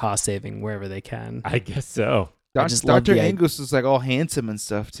mean, they're cost saving wherever they can. I guess so. I just love Dr. the Angus was like all handsome and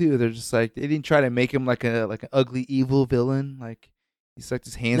stuff too. They're just like they didn't try to make him like an ugly evil villain. Like he's like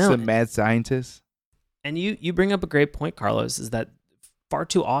this handsome mad scientist. And you bring up a great point, Carlos, is that far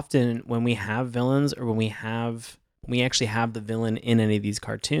too often when we have villains or when we actually have the villain in any of these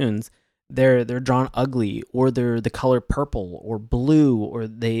cartoons, they're drawn ugly, or they're the color purple or blue, or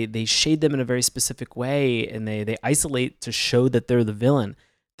they shade them in a very specific way, and they isolate to show that they're the villain.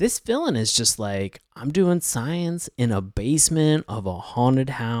 This villain is just like, I'm doing science in a basement of a haunted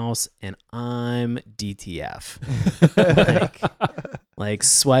house, and I'm DTF. like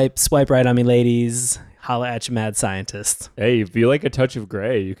swipe right on me, ladies. Holla at you, mad scientist. Hey, if you like a touch of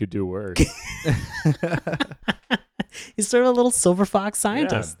gray, you could do worse. He's sort of a little silver fox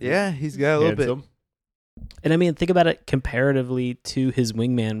scientist. Yeah, he's got a little bit. And I mean, think about it comparatively to his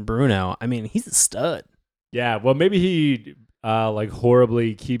wingman, Bruno. I mean, he's a stud. Yeah, well, maybe he like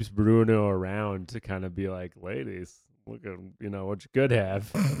horribly keeps Bruno around to kind of be like, ladies, look at what you could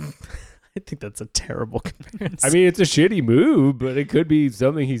have. I think that's a terrible comparison. I mean, it's a shitty move, but it could be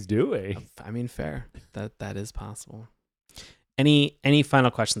something he's doing. I mean, fair. That is possible. Any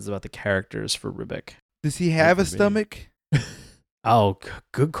final questions about the characters for Rubik? Does he have a stomach? Oh,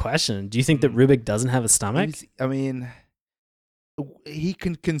 good question. Do you think that Rubik doesn't have a stomach? I mean, he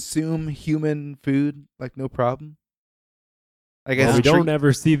can consume human food like no problem. I guess we don't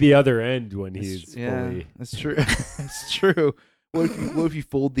ever see the other end when he's fully. That's true. That's true. What if you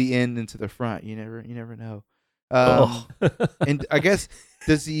fold the end into the front? You never know. And I guess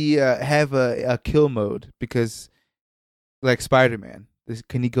does he have a kill mode? Because like Spider-Man,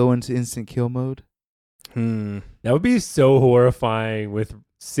 can he go into instant kill mode? That would be so horrifying with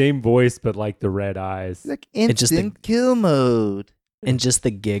same voice but like the red eyes. Like instant kill mode. And just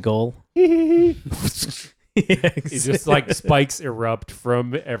the giggle. It just like spikes erupt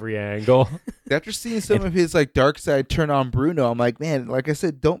from every angle. After seeing some of his like dark side turn on Bruno, I'm like, man, like I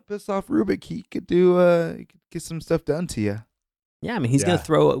said, don't piss off Rubik. He could get some stuff done to you. Yeah, I mean, he's gonna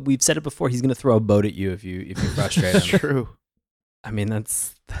throw. We've said it before. He's gonna throw a boat at you if you frustrate him. True. I mean,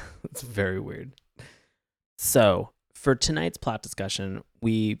 that's very weird. So for tonight's plot discussion,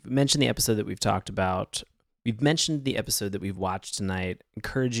 we mentioned the episode that we've talked about. We've mentioned the episode that we've watched tonight.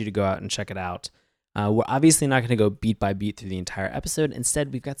 Encourage you to go out and check it out. We're obviously not going to go beat by beat through the entire episode.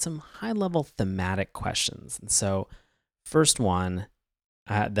 Instead, we've got some high-level thematic questions. And so first one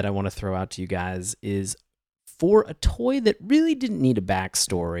that I want to throw out to you guys is, for a toy that really didn't need a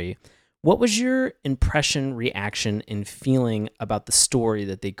backstory, what was your impression, reaction, and feeling about the story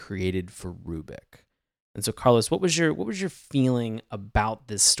that they created for Rubik? And so, Carlos, what was your feeling about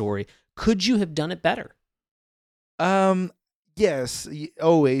this story? Could you have done it better? Yes,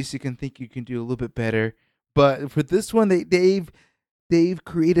 always you can think you can do a little bit better, but for this one, they've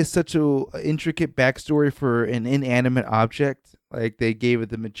created such a intricate backstory for an inanimate object. Like they gave it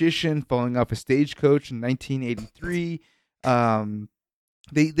the magician falling off a stagecoach in 1983.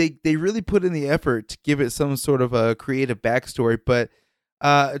 They really put in the effort to give it some sort of a creative backstory. But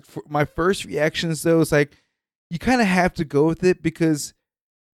for my first reactions though is like you kind of have to go with it because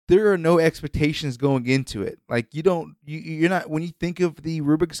there are no expectations going into it. Like you're not, when you think of the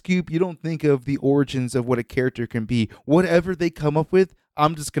Rubik's Cube, you don't think of the origins of what a character can be. Whatever they come up with,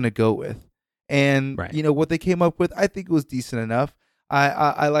 I'm just going to go with. And what they came up with, I think it was decent enough.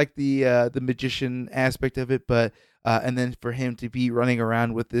 I like the magician aspect of it, but and then for him to be running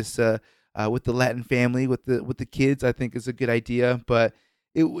around with this with the Latin family with the kids, I think is a good idea. But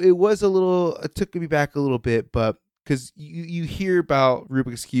it was it took me back a little bit, but because you hear about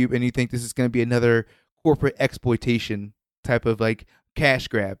Rubik's Cube and you think this is going to be another corporate exploitation type of like cash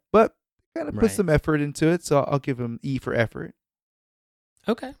grab, but kind of put some effort into it, so I'll give him E for effort.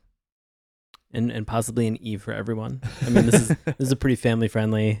 Okay. And possibly an E for everyone. I mean, this is a pretty family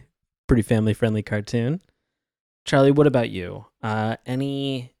friendly cartoon. Charlie, what about you?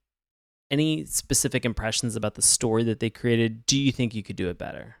 Any specific impressions about the story that they created? Do you think you could do it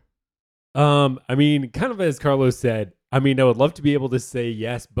better? I mean, kind of as Carlos said, I mean, I would love to be able to say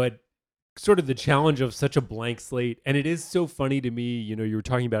yes, but sort of the challenge of such a blank slate. And it is so funny to me, you were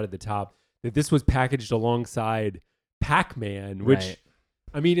talking about at the top that this was packaged alongside Pac-Man, which,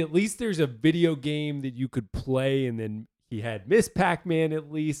 I mean, at least there's a video game that you could play and then he had Miss Pac-Man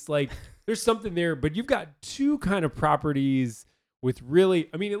at least. Like, there's something there, but you've got two kind of properties with really,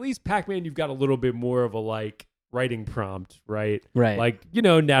 I mean, at least Pac-Man, you've got a little bit more of a like writing prompt, right? Right. Like,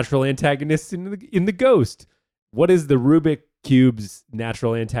 natural antagonists in the Ghost. What is the Rubik Cube's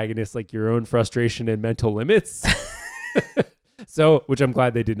natural antagonist? Like your own frustration and mental limits. So, which I'm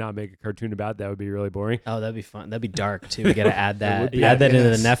glad they did not make a cartoon about. That would be really boring. Oh, that'd be fun. That'd be dark too. We got to add that. be. Add that into the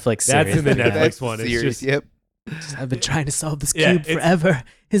Yes. Netflix series. That's in the Netflix That's one. It's serious. just, Yep. I've been trying to solve this Yeah, cube forever.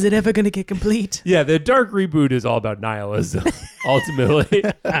 Is it ever going to get complete? yeah, the dark reboot is all about nihilism, ultimately.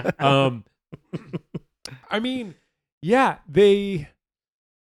 I mean, yeah, they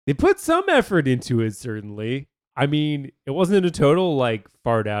put some effort into it, certainly. I mean, it wasn't a total like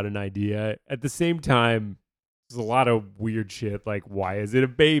fart out an idea. At the same time, there's a lot of weird shit like, why is it a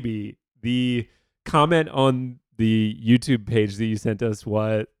baby? The comment on the YouTube page that you sent us,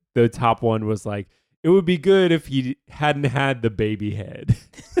 what the top one was like, it would be good if he hadn't had the baby head.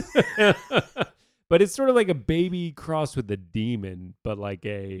 But it's sort of like a baby crossed with a demon, but like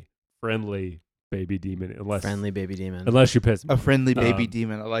a friendly baby demon, Friendly baby demon. unless you piss him A off. friendly baby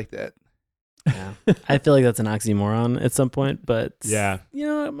demon. I like that. Yeah. I feel like that's an oxymoron at some point, but Yeah,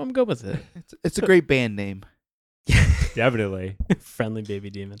 I'm good with it. It's a great band name. definitely. Friendly baby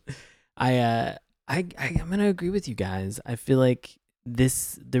demon. I'm gonna agree with you guys. I feel like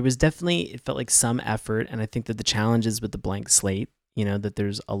there was definitely, it felt like some effort, and I think that the challenge is with the blank slate, that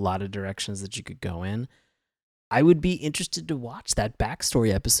there's a lot of directions that you could go in. I would be interested to watch that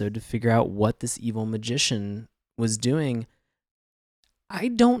backstory episode to figure out what this evil magician was doing. I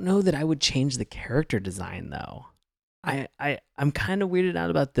don't know that I would change the character design though. I'm kind of weirded out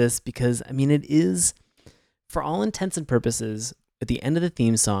about this because I mean it is, for all intents and purposes, at the end of the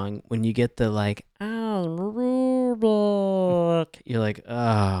theme song, when you get the like, oh, Rubik, you're like,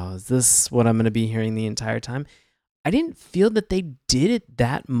 oh, is this what I'm going to be hearing the entire time? I didn't feel that they did it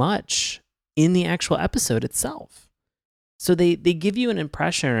that much in the actual episode itself. So they give you an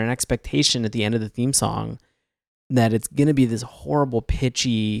impression or an expectation at the end of the theme song that it's going to be this horrible,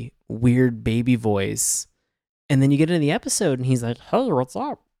 pitchy, weird baby voice. And then you get into the episode and he's like, hey, what's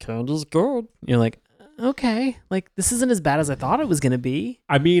up? Candy's good. You're like, okay, like this isn't as bad as I thought it was going to be.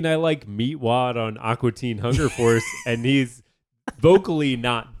 I mean, I like Meatwad on Aqua Teen Hunger Force, and he's vocally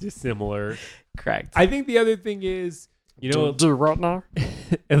not dissimilar. Correct. I think the other thing is, do right now.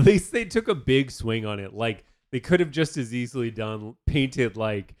 at least they took a big swing on it. Like, they could have just as easily painted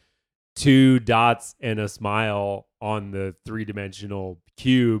like 2 dots and a smile on the 3-dimensional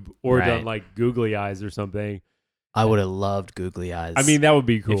cube, or Right. done like googly eyes or something. I would have loved googly eyes. I mean, that would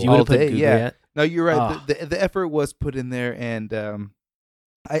be cool. if you would have All put day, googly yeah. eyes. No, you're right. Oh. The effort was put in there, and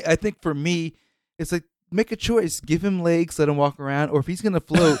I think for me, it's like make a choice. Give him legs, let him walk around, or if he's gonna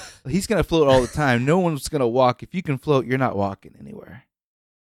float, he's gonna float all the time. No one's gonna walk. If you can float, you're not walking anywhere.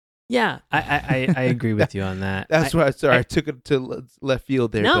 Yeah, I agree with you on that. That's why. Sorry, I took it to left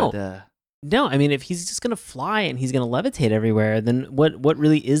field there. No. But, No, I mean, if he's just going to fly and he's going to levitate everywhere, then what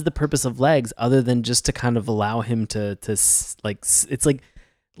really is the purpose of legs other than just to kind of allow him to it's like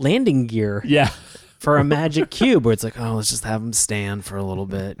landing gear Yeah. for a magic cube where it's like, oh, let's just have him stand for a little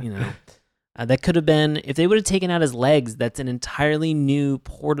bit, That could have been, if they would have taken out his legs, that's an entirely new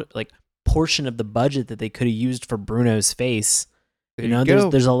portion of the budget that they could have used for Bruno's face. there you go.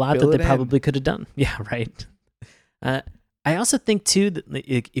 There's a lot Fill that it they in. probably could have done. Yeah, right. I also think too that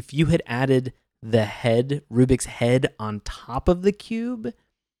if you had added the Rubik's head on top of the cube,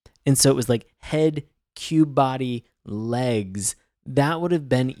 and so it was like head, cube body, legs, that would have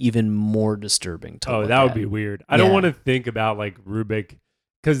been even more disturbing to look That would at. be weird. I don't Yeah. want to think about like Rubik,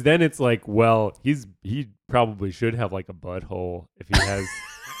 because then it's like, well, he probably should have like a butthole if he has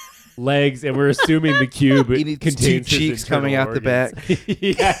legs, and we're assuming the cube He needs contains 2 his cheeks coming internal out the back. organs.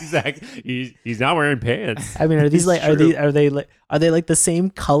 Yeah, exactly. He's not wearing pants. I mean, are these It's like true. are they like the same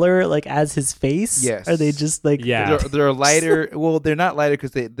color like as his face? Yes. Are they just like Yeah. They're lighter. Well, they're not lighter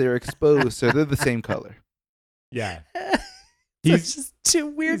because they're exposed, so they're the same color. Yeah, It's just two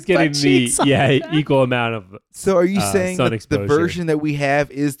weird he's getting butt cheeks on the the back. equal amount of. So, are you saying sun that the exposure. version that we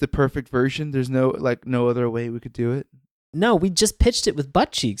have is the perfect version? There's no other way we could do it. No, we just pitched it with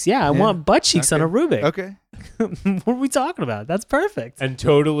butt cheeks. Yeah, I Yeah. want butt cheeks on a Rubik. Okay. What are we talking about? That's perfect. And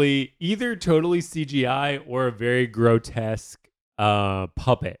either totally CGI or a very grotesque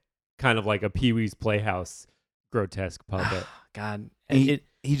puppet, kind of like a Pee-wee's Playhouse grotesque puppet. God,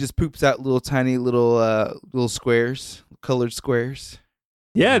 He just poops out little tiny little squares, colored squares.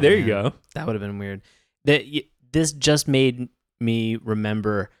 Yeah, there you man. go. That would have been weird. This just made me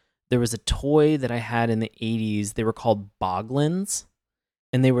remember there was a toy that I had in the 80s. They were called Boglins.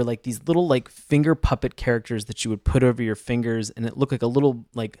 and they were like these little like finger puppet characters that you would put over your fingers, and it looked like a little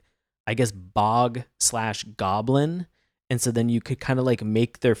like, I guess, bog/goblin. And so then you could kind of like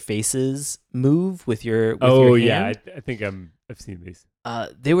make their faces move with your your hand. I think I've seen these.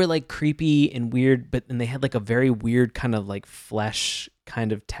 They were like creepy and weird, but then they had like a very weird kind of like flesh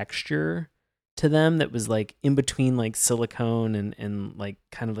kind of texture to them that was like in between like silicone and like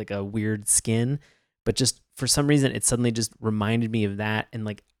kind of like a weird skin. But just for some reason, it suddenly just reminded me of that. And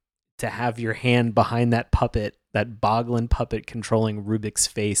like to have your hand behind that puppet, that boglin puppet controlling Rubik's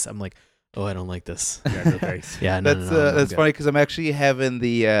face, I'm like, oh, I don't like this. Yeah, no thanks. Yeah, no, that's funny because I'm actually having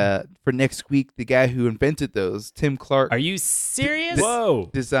the for next week, the guy who invented those, Tim Clark. Are you serious? Whoa.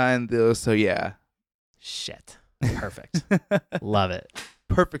 Designed those, so yeah. Shit. Perfect. Love it.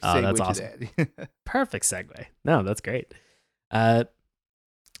 Perfect segue that's to awesome. that. Perfect segue. No, that's great.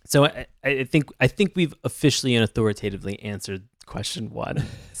 So I think we've officially and authoritatively answered question 1.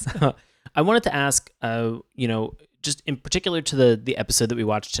 So I wanted to ask, just in particular to the episode that we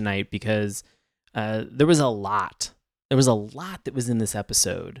watched tonight, because there was a lot. There was a lot that was in this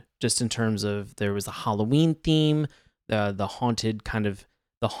episode, just in terms of there was a Halloween theme, the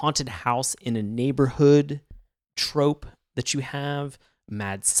haunted house in a neighborhood trope that you have,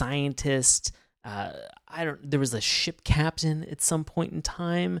 mad scientist. There was a ship captain at some point in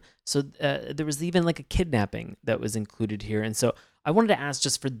time. So there was even like a kidnapping that was included here. And so I wanted to ask,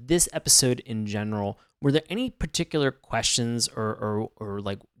 just for this episode in general, were there any particular questions or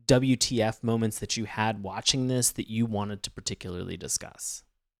like WTF moments that you had watching this that you wanted to particularly discuss?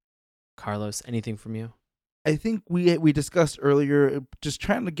 Carlos, anything from you? I think we discussed earlier just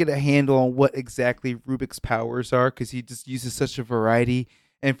trying to get a handle on what exactly Rubik's powers are, because he just uses such a variety.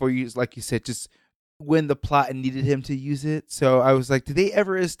 And for you, like you said, just when the plot needed him to use it. So I was like, did they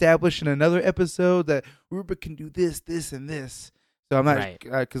ever establish in another episode that Rubik can do this, this, and this? So I'm not,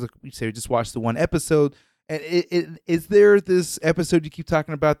 because we say we just watched the one episode. And is there this episode you keep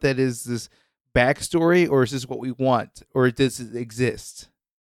talking about that is this backstory, or is this what we want, or does it exist?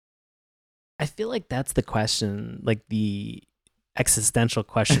 I feel like that's the question, like the existential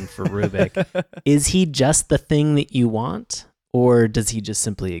question for Rubik. Is he just the thing that you want, or does he just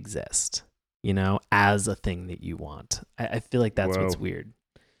simply exist, as a thing that you want? I feel like that's what's weird.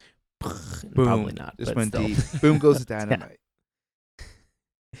 Boom. Probably not. Just but went still. deep. Boom goes the dynamite.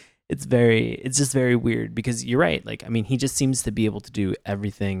 It's just very weird, because you're right. Like, I mean, he just seems to be able to do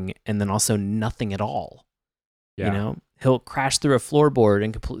everything and then also nothing at all. Yeah. He'll crash through a floorboard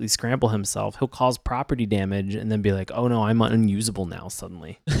and completely scramble himself. He'll cause property damage and then be like, oh no, I'm unusable now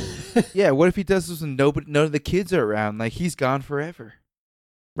suddenly. Yeah, what if he does this and none of the kids are around? Like, he's gone forever.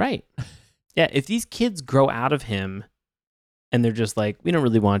 Right. Yeah, if these kids grow out of him and they're just like, we don't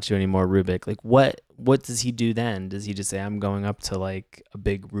really want you anymore, Rubik, like what does he do then? Does he just say, I'm going up to like a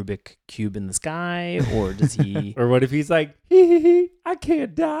big Rubik cube in the sky? Or does he... Or what if he's like, hee, I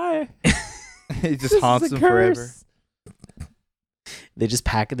can't die. He just haunts him forever. They just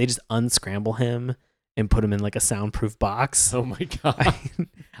unscramble him and put him in like a soundproof box. Oh my God.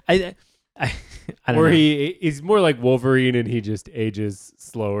 I don't or know. he's more like Wolverine, and he just ages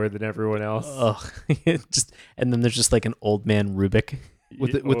slower than everyone else. Ugh. And then there's just like an old man Rubik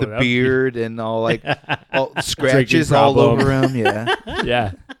With the beard and all like all scratches Drinking all problem. over him. Yeah.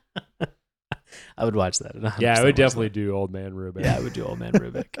 Yeah. I would watch that. Yeah, I would 100% definitely watch do Old Man Rubik. that. Yeah, I would do old man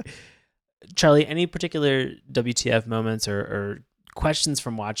Rubik. Charlie, any particular WTF moments or questions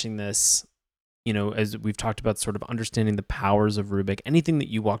from watching this, as we've talked about sort of understanding the powers of Rubik, anything that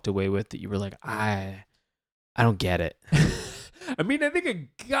you walked away with that you were like, I don't get it. I mean, I think I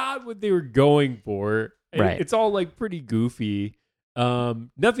got what they were going for. Right. It's all like pretty goofy.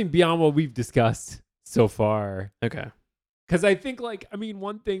 Nothing beyond what we've discussed so far. Okay. Because I think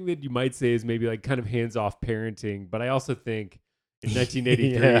one thing that you might say is maybe like kind of hands-off parenting, but I also think in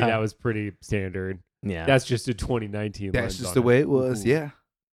 1983, Yeah. that was pretty standard. Yeah. That's just a 2019 That's lens just on the it. way it was. Ooh. Yeah.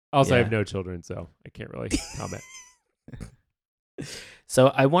 Also, I Yeah. have no children, so I can't really comment. So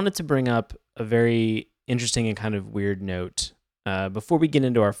I wanted to bring up a very interesting and kind of weird note. Before we get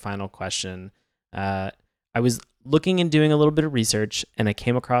into our final question, I was looking and doing a little bit of research, and I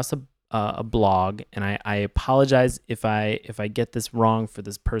came across a blog, and I apologize if I get this wrong for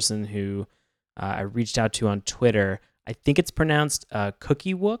this person who I reached out to on Twitter. I think it's pronounced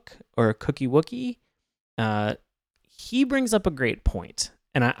Cookie Wook or Cookie Wookie. He brings up a great point.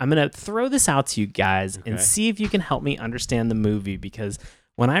 And I'm going to throw this out to you guys and see if you can help me understand the movie, because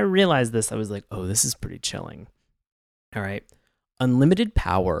when I realized this, I was like, oh, this is pretty chilling. All right. Unlimited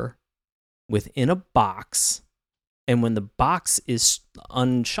power within a box. And when the box is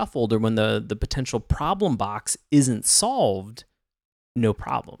unshuffled, or when the potential problem box isn't solved, no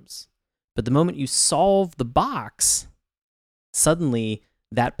problems. But the moment you solve the box, suddenly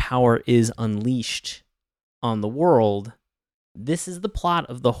that power is unleashed on the world. This is the plot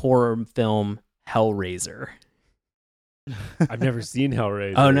of the horror film Hellraiser. I've never seen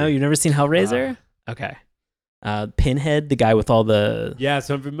Hellraiser. Oh, no? You've never seen Hellraiser? Okay. Pinhead, the guy with all the... Yeah,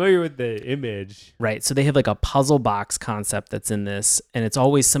 so I'm familiar with the image. Right. So they have like a puzzle box concept that's in this, and it's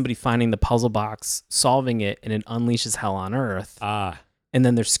always somebody finding the puzzle box, solving it, and it unleashes hell on earth. And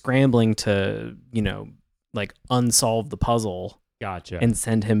then they're scrambling to, like unsolve the puzzle. Gotcha. And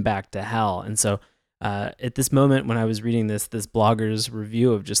send him back to hell. And so at this moment when I was reading this blogger's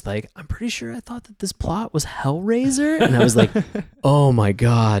review of just like, I'm pretty sure I thought that this plot was Hellraiser. And I was like, oh my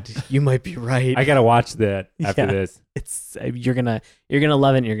God, you might be right. I got to watch that after this. It's you're going to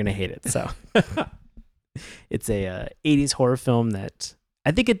love it and you're going to hate it. So it's a 80s horror film that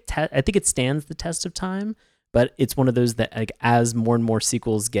I think it stands the test of time, but it's one of those that like as more and more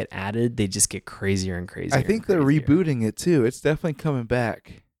sequels get added, they just get crazier and crazier. I think they're rebooting it too. It's definitely coming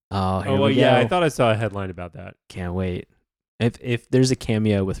back. Oh, here well, we yeah, go. I thought I saw a headline about that. Can't wait. If there's a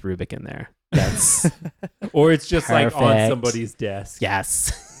cameo with Rubik in there, that's or it's just like on perfect. somebody's desk.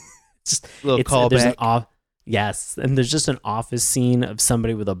 Yes. Just Little there's an callback. Yes, and there's just an office scene of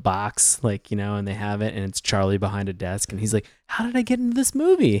somebody with a box, like, and they have it, and it's Charlie behind a desk, and he's like, "How did I get into this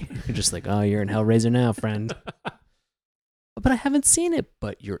movie?" You're just like, "Oh, you're in Hellraiser now, friend." But I haven't seen it,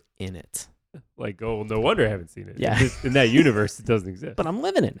 but you're in it. Like, oh, no wonder I haven't seen it. Yeah. In that universe, it doesn't exist. But I'm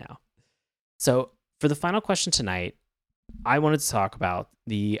living it now. So for the final question tonight, I wanted to talk about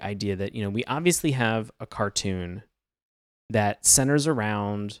the idea that, we obviously have a cartoon that centers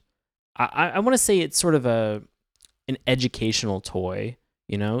around, I want to say it's sort of an educational toy,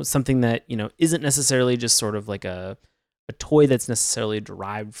 something that, isn't necessarily just sort of like a toy that's necessarily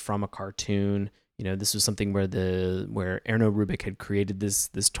derived from a cartoon. This was something where Erno Rubik had created this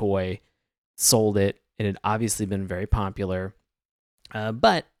toy, sold it, and it had obviously been very popular.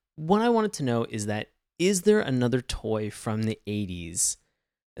 But what I wanted to know is there another toy from the 80s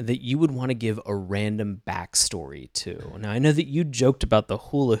that you would want to give a random backstory to? Now, I know that you joked about the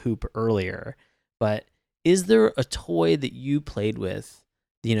hula hoop earlier, but is there a toy that you played with,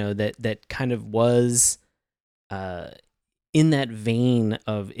 that kind of was in that vein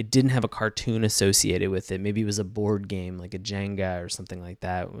of it didn't have a cartoon associated with it? Maybe it was a board game like a Jenga or something like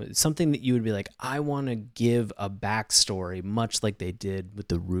that. Something that you would be like, I want to give a backstory, much like they did with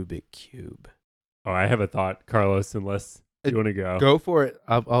the Rubik Cube. Oh, I have a thought, Carlos, unless you want to go. Go for it.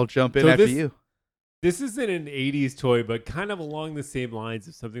 I'll jump in So after this- you. This isn't an 80s toy, but kind of along the same lines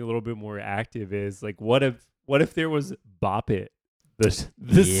of something a little bit more active is like, what if there was Bop It?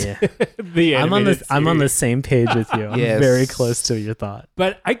 Yeah. The I'm on the series. same page with you. I'm Yes. very close to your thought.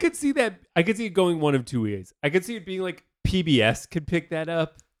 But I could see that. I could see it going one of two ways. I could see it being like PBS could pick that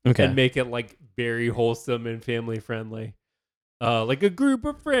up Okay. and make it like very wholesome and family friendly. Like a group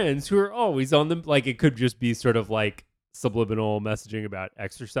of friends who are always on them. Like it could just be sort of like subliminal messaging about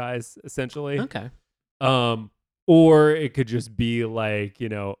exercise, essentially. Okay. Or it could just be like,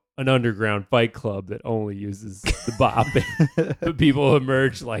 an underground fight club that only uses the bop. But people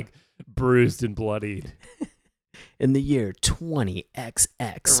emerge like bruised and bloodied. In the year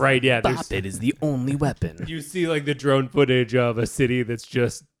 20XX, Right, yeah. Bop It is the only weapon. You see like the drone footage of a city that's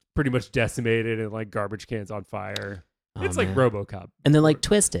just pretty much decimated and like garbage cans on fire. Oh, It's like man. RoboCop. And then like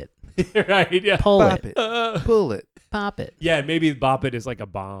twist it, Right, yeah. pull Bop it, it. Pull it. pop it. Yeah, maybe Bop It is like a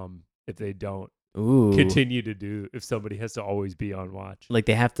bomb if they don't Ooh. continue to do, if somebody has to always be on watch. Like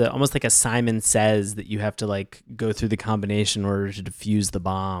they have to, almost like a Simon Says, that you have to like go through the combination in order to defuse the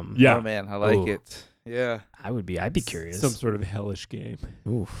bomb. Yeah. Oh man, I like Ooh. it. Yeah. I'd be curious. Some sort of hellish game.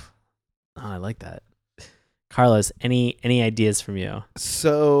 Oof. Oh, I like that. Carlos, any ideas from you?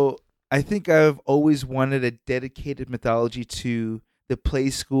 So I think I've always wanted a dedicated mythology to the play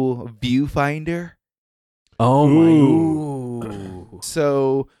school Viewfinder. Oh Ooh. my. Ooh.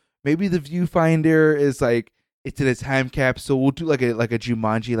 So maybe the Viewfinder is like it's in a time capsule. We'll do like a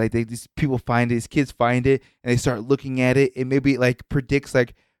Jumanji. Like these people find it, these kids find it, and they start looking at it, and maybe it like predicts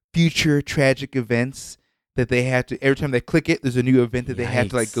like future tragic events that they have to. Every time they click it, there's a new event that they have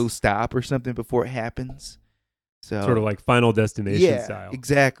to like Yikes. go stop or something before it happens. So Sort of like Final Destination yeah, style.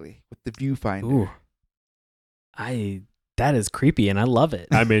 exactly with the Viewfinder. Ooh. That is creepy, and I love it.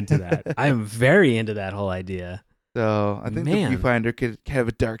 I'm into that. I am very into that whole idea. So I think Man. the Viewfinder could have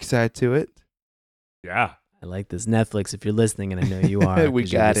a dark side to it. Yeah. I like this. Netflix, if you're listening, and I know you are, We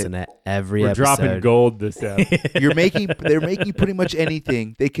 'cause you got it. listen to every We're episode. dropping gold this ep. They're making pretty much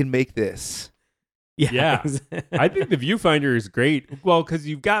anything. They can make this. Yeah. I think the Viewfinder is great. Well, because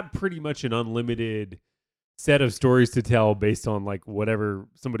you've got pretty much an unlimited set of stories to tell based on like whatever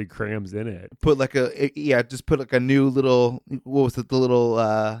somebody crams in it. Just put like a new little, what was it, the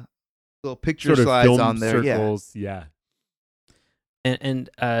little picture Sort of slides film on there. circles, yeah. And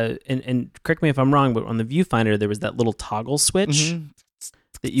correct me if I'm wrong, but on the viewfinder there was that little toggle switch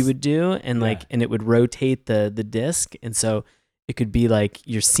that you would do, and and it would rotate the disc, and so it could be like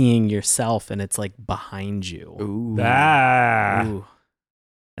you're seeing yourself, and it's like behind you. Ooh. Ooh.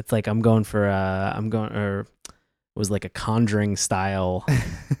 It's like it was like a Conjuring style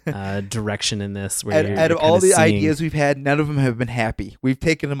direction in this. Where out of all the ideas we've had, none of them have been happy. We've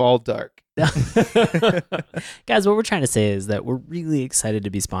taken them all dark. Guys, what we're trying to say is that we're really excited to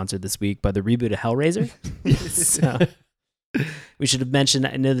be sponsored this week by the reboot of Hellraiser. So, we should have mentioned,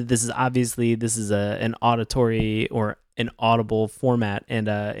 I know that this is an auditory or an audible format,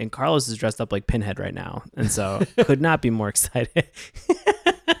 and Carlos is dressed up like Pinhead right now, and so could not be more excited.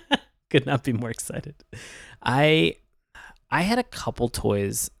 Could not be more excited. I had a couple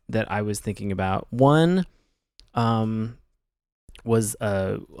toys that I was thinking about. One was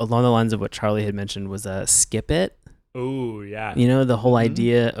along the lines of what Charlie had mentioned, was a Skip It. Oh, yeah. You know, the whole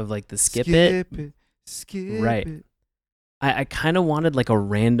idea of like the Skip It. Right. It. I kind of wanted like a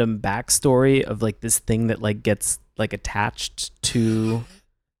random backstory of like this thing that like gets like attached to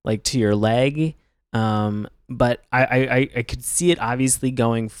your leg. But I could see it obviously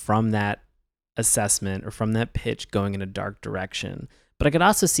going from that assessment or from that pitch going in a dark direction. But I could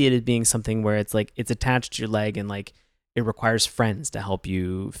also see it as being something where it's like it's attached to your leg and like it requires friends to help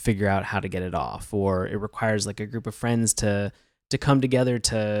you figure out how to get it off, or it requires like a group of friends to come together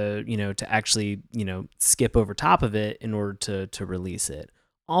to, to actually, skip over top of it in order to release it.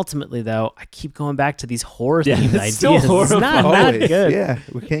 Ultimately, though, I keep going back to these horror-themed ideas. It's not good. Yeah,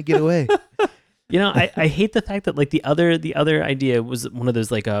 we can't get away. I hate the fact that like the other idea was one of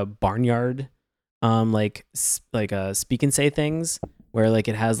those like a barnyard, speak and say things where like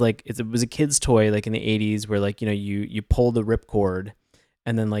it has like it was a kid's toy like in the 80s where like you pull the ripcord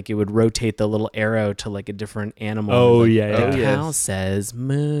and then like it would rotate the little arrow to like a different animal. Oh, and, yeah. The cow says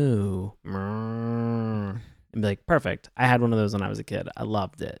moo. And be like, perfect. I had one of those when I was a kid. I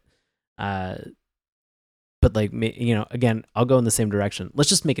loved it. But like, again, I'll go in the same direction. Let's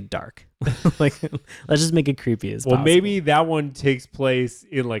just make it dark. Like, let's just make it creepy as possible. Well, maybe that one takes place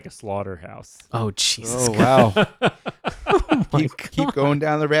in like a slaughterhouse. Oh, Jesus. Oh, wow. Oh keep going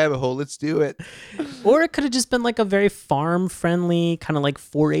down the rabbit hole. Let's do it. Or it could have just been like a very farm-friendly kind of like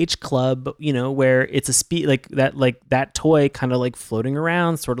 4-H club, where it's that toy kind of like floating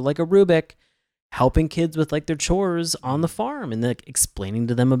around, sort of like a Rubik, helping kids with like their chores on the farm and like explaining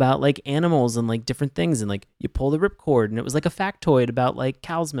to them about like animals and like different things. And like you pull the ripcord and it was like a factoid about like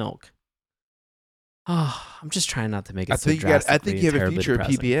cow's milk. Oh, I'm just trying not to make it so drastically. I think you have a future at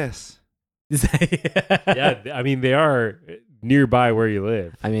PBS. Yeah, I mean, they are nearby where you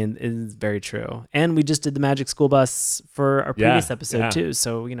live. I mean, it's very true. And we just did the Magic School Bus for our previous episode too.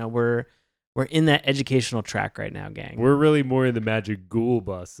 So, we're in that educational track right now, gang. We're really more in the Magic Ghoul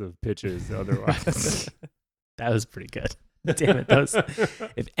Bus of pitches otherwise. That was pretty good. Damn it.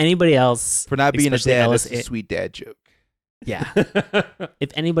 If anybody else... For not being a dad, Ellis, that's a sweet dad joke. Yeah. If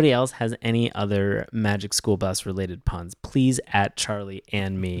anybody else has any other Magic School Bus related puns, please at Charlie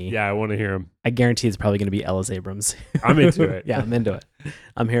and me. Yeah, I want to hear them. I guarantee it's probably going to be Ellis Abrams. I'm into it. Yeah, I'm into it.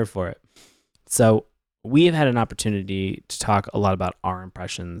 I'm here for it. So we have had an opportunity to talk a lot about our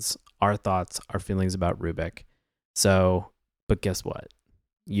impressions, our thoughts, our feelings about Rubik. So, but guess what?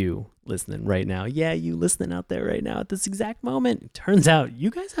 You listening right now. Yeah, you listening out there right now at this exact moment. It turns out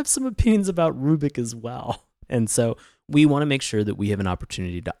you guys have some opinions about Rubik as well. And so we want to make sure that we have an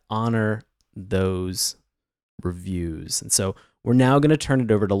opportunity to honor those reviews. And so we're now going to turn it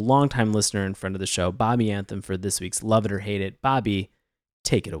over to longtime listener and friend of the show, Bobby Anthem, for this week's Love It or Hate It. Bobby,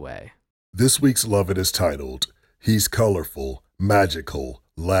 take it away. This week's Love It is titled, He's Colorful, Magical,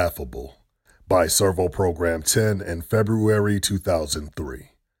 Laughable, by Servo Program 10 in February 2003.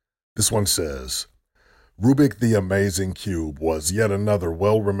 This one says, Rubik the Amazing Cube was yet another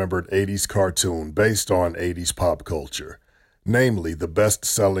well-remembered 80s cartoon based on 80s pop culture, namely the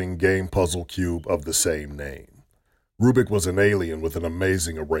best-selling game puzzle cube of the same name. Rubik was an alien with an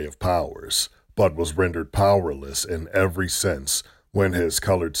amazing array of powers, but was rendered powerless in every sense when his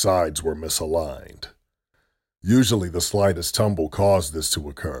colored sides were misaligned. Usually the slightest tumble caused this to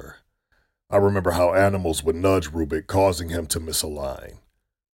occur. I remember how animals would nudge Rubik, causing him to misalign.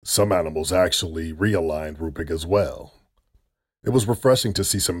 Some animals actually realigned Rubik as well. It was refreshing to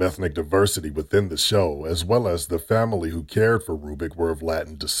see some ethnic diversity within the show, as well as the family who cared for Rubik were of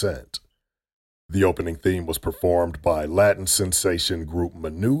Latin descent. The opening theme was performed by Latin sensation group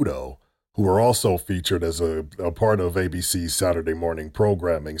Menudo, who were also featured as a part of ABC's Saturday morning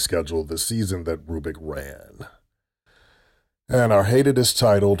programming schedule the season that Rubik ran. And our hated is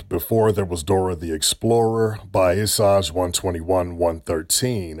titled Before There Was Dora the Explorer by Isaj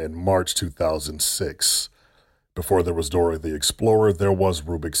 121-113 in March 2006. Before there was Dora the Explorer, there was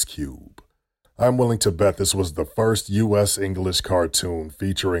Rubik's Cube. I'm willing to bet this was the first U.S. English cartoon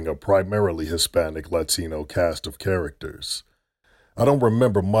featuring a primarily Hispanic Latino cast of characters. I don't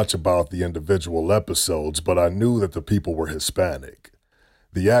remember much about the individual episodes, but I knew that the people were Hispanic.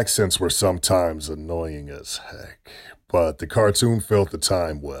 The accents were sometimes annoying as heck, but the cartoon filled the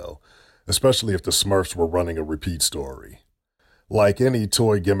time well, especially if the Smurfs were running a repeat story. Like any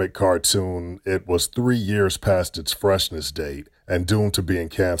toy gimmick cartoon, it was 3 years past its freshness date and doomed to being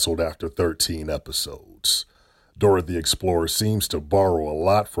canceled after 13 episodes. Dora the Explorer seems to borrow a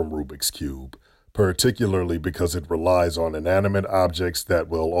lot from Rubik's Cube, particularly because it relies on inanimate objects that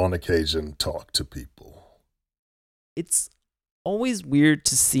will on occasion talk to people. It's always weird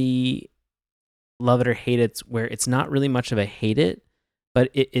to see love it or hate it where it's not really much of a hate it, but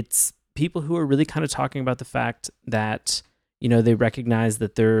it's people who are really kind of talking about the fact that, you know, they recognize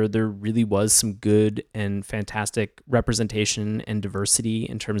that there really was some good and fantastic representation and diversity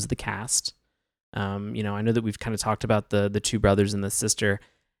in terms of the cast. You know, I know that we've kind of talked about the two brothers and the sister,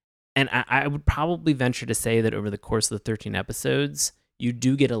 and I would probably venture to say that over the course of the 13 episodes, you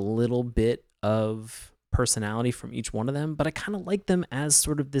do get a little bit of personality from each one of them, but I kind of like them as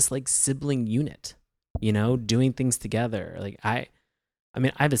sort of this like sibling unit, you know, doing things together. Like I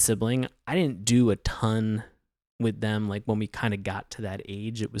mean, I have a sibling. I didn't do a ton with them. Like when we kind of got to that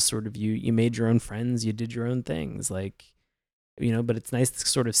age, it was sort of you made your own friends, you did your own things, like, you know, but it's nice to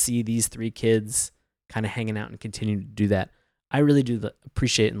sort of see these three kids kind of hanging out and continuing to do that. I really do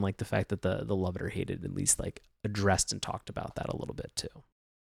appreciate and like the fact that the love it or hate it at least like addressed and talked about that a little bit too.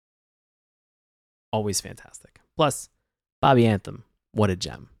 Always fantastic. Plus, Bobby Anthem, what a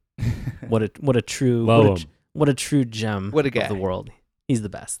gem! what a true gem What a guy. of the world. He's the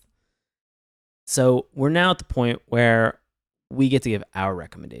best. So we're now at the point where we get to give our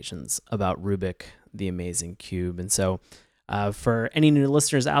recommendations about Rubik, the Amazing Cube, and so. For any new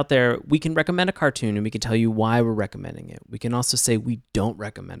listeners out there, we can recommend a cartoon and we can tell you why we're recommending it. We can also say we don't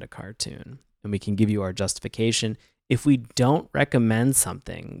recommend a cartoon and we can give you our justification. If we don't recommend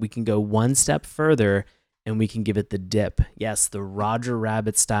something, we can go one step further and we can give it the dip. Yes, the Roger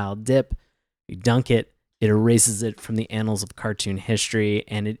Rabbit style dip. You dunk it, it erases it from the annals of cartoon history,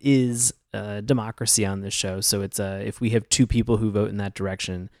 and it is a democracy on this show. So it's if we have two people who vote in that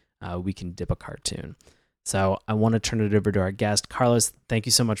direction, we can dip a cartoon. So I want to turn it over to our guest. Carlos, thank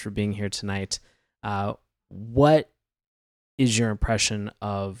you so much for being here tonight. What is your impression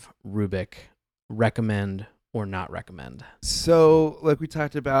of Rubik? Recommend or not recommend? So, like we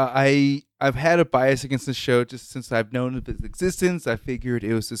talked about, I've had a bias against the show just since I've known of its existence. I figured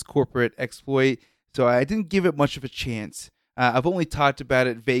it was this corporate exploit, so I didn't give it much of a chance. I've only talked about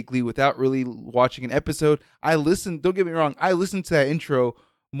it vaguely without really watching an episode. Don't get me wrong, I listened to that intro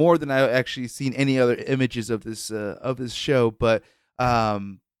more than I've actually seen any other images of this show. But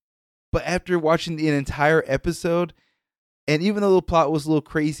after watching the entire episode, and even though the plot was a little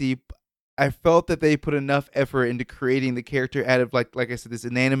crazy, I felt that they put enough effort into creating the character out of like I said, this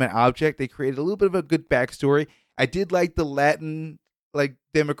inanimate object. They created a little bit of a good backstory. I did like the Latin like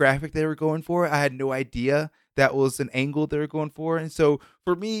demographic they were going for. I had no idea that was an angle they were going for. And so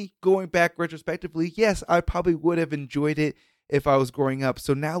for me, going back retrospectively, yes, I probably would have enjoyed it if I was growing up.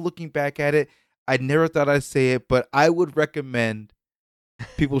 So now looking back at it, I never thought I'd say it, but I would recommend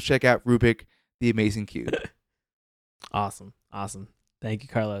people check out Rubik, the Amazing Cube. Awesome. Thank you,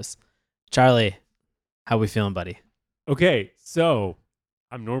 Carlos. Charlie, how we feeling, buddy? Okay, so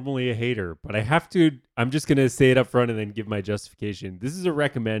I'm normally a hater, but I'm just going to say it up front and then give my justification. This is a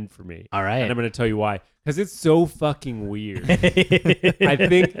recommend for me. All right. And I'm going to tell you why. Because it's so fucking weird. I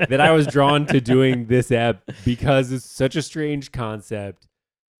think that I was drawn to doing this app because it's such a strange concept.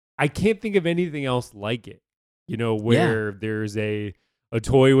 I can't think of anything else like it, you know, where there's a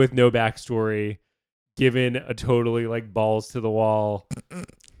toy with no backstory given a totally like balls to the wall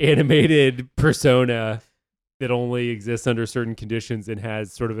animated persona that only exists under certain conditions and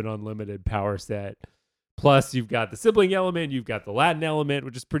has sort of an unlimited power set. Plus, you've got the sibling element, you've got the Latin element,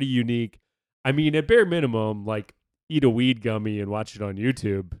 which is pretty unique. I mean, at bare minimum, like, eat a weed gummy and watch it on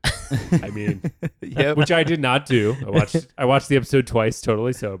YouTube. I mean, Yep. which I did not do. I watched the episode twice,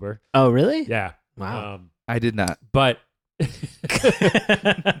 totally sober. Oh, really? Yeah. Wow. I did not. But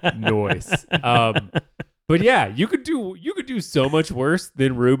noise. But yeah, you could do so much worse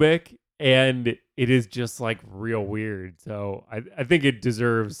than Rubik, and it is just like real weird. So I think it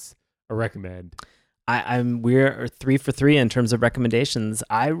deserves a recommend. We're 3 for 3 in terms of recommendations.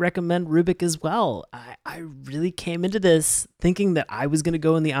 I recommend Rubik as well. I really came into this thinking that I was going to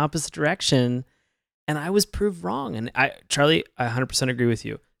go in the opposite direction, and I was proved wrong. And Charlie, I 100% agree with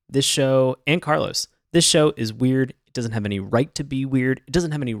you. This show, and Carlos, this show is weird. It doesn't have any right to be weird. It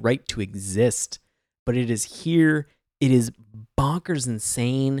doesn't have any right to exist, but it is here. It is bonkers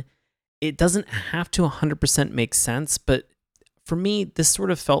insane. It doesn't have to 100% make sense, but for me, this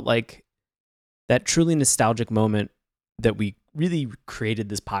sort of felt like that truly nostalgic moment that we really created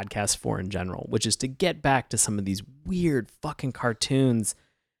this podcast for in general, which is to get back to some of these weird fucking cartoons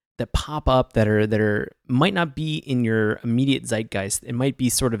that pop up that are might not be in your immediate zeitgeist. It might be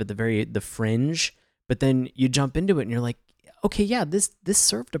sort of at the fringe, but then you jump into it and you're like, okay, yeah, this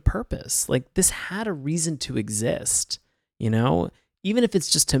served a purpose. Like, this had a reason to exist, you know? Even if it's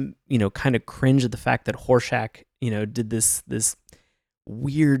just to, you know, kind of cringe at the fact that Horshack, you know, did this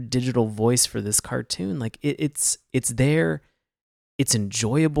weird digital voice for this cartoon. Like, it's there. It's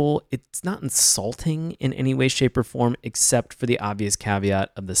enjoyable. It's not insulting in any way, shape, or form, except for the obvious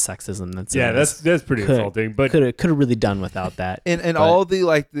caveat of the sexism that's in this. That's pretty insulting. But could have really done without that. And all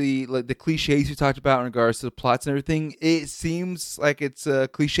the the cliches you talked about in regards to the plots and everything, it seems like it's a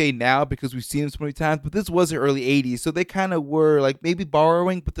cliche now because we've seen them so many times. But this was the early '80s, so they kind of were like maybe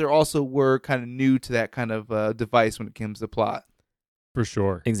borrowing, but they also were kind of new to that kind of device when it comes to plot. For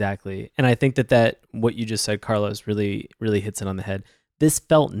sure. Exactly. And I think that what you just said, Carlos, really, really hits it on the head. This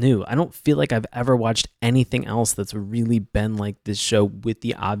felt new. I don't feel like I've ever watched anything else that's really been like this show, with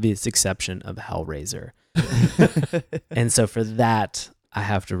the obvious exception of Hellraiser. And so for that, I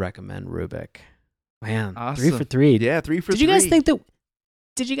have to recommend Rubik. Man, awesome. 3 for 3. Yeah, 3 for 3. Did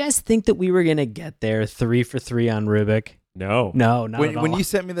you guys think that we were going to get there 3 for 3 on Rubik? No, not at all. When you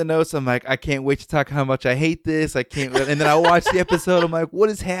sent me the notes, I'm like, I can't wait to talk how much I hate this. I can't. And then I watched the episode. I'm like, what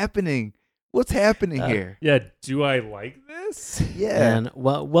is happening? What's happening here? Yeah, do I like this? Yeah. And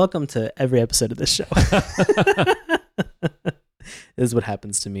welcome to every episode of this show. This is what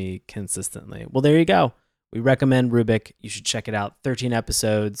happens to me consistently. Well, there you go. We recommend Rubik. You should check it out. 13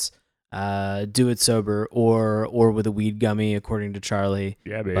 episodes. Do it sober or with a weed gummy, according to Charlie.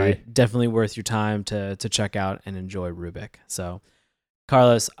 Yeah, baby. But definitely worth your time to check out and enjoy Rubik. So,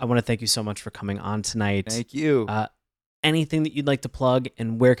 Carlos, I want to thank you so much for coming on tonight. Thank you. Anything that you'd like to plug,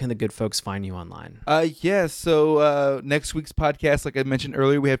 and where can the good folks find you online? So next week's podcast, like I mentioned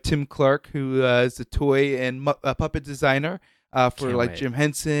earlier, we have Tim Clark, who is a toy and puppet designer for Can't like wait. Jim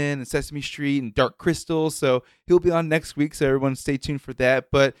Henson and Sesame Street and Dark Crystal. So he'll be on next week, so everyone stay tuned for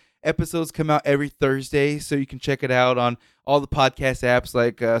that. But episodes come out every Thursday, so you can check it out on all the podcast apps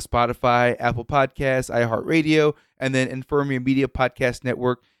like Spotify, Apple Podcasts, iHeartRadio, and then Infirmary Media Podcast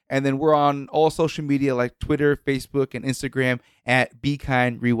Network. And then we're on all social media like Twitter, Facebook, and Instagram at Be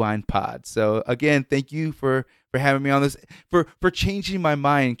Kind Rewind Pod. So again, thank you for having me on this, for changing my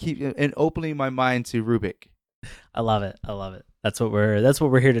mind, and opening my mind to Rubik. I love it. That's what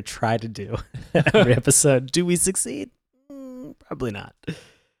we're here to try to do every episode. Do we succeed? Probably not.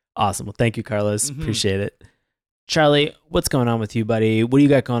 Awesome. Well, thank you, Carlos. Appreciate it. Charlie, what's going on with you, buddy? What do you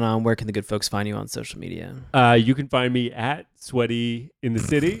got going on? Where can the good folks find you on social media? You can find me at Sweaty in the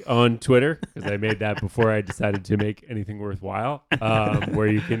City on Twitter, because I made that before I decided to make anything worthwhile, where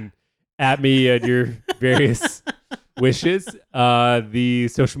you can at me at your various wishes. The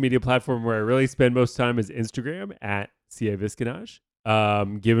social media platform where I really spend most time is Instagram at CA Visconage.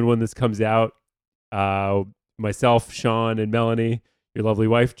 Given when this comes out, myself, Sean, and Melanie, your lovely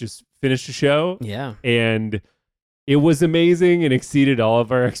wife, just finished a show. Yeah. And it was amazing and exceeded all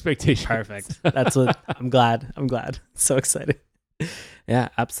of our expectations. Perfect. That's what I'm glad. So excited. Yeah,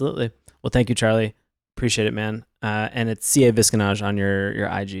 absolutely. Well, thank you, Charlie. Appreciate it, man. And it's CA Visconage on your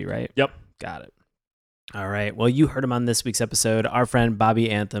IG, right? Yep. Got it. All right. Well, you heard him on this week's episode, our friend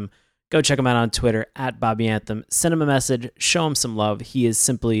Bobby Anthem. Go check him out on Twitter at Bobby Anthem. Send him a message. Show him some love. He is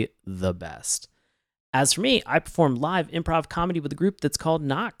simply the best. As for me, I perform live improv comedy with a group that's called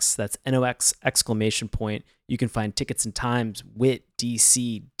Nox. That's NOX exclamation point. You can find tickets and times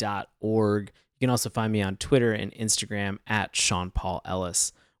witdc.org. You can also find me on Twitter and Instagram at Sean Paul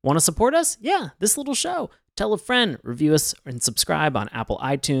Ellis. Want to support us? Yeah, this little show. Tell a friend, review us, and subscribe on Apple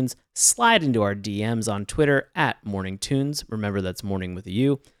iTunes. Slide into our DMs on Twitter at Mourning Tunes. Remember, that's Mourning with a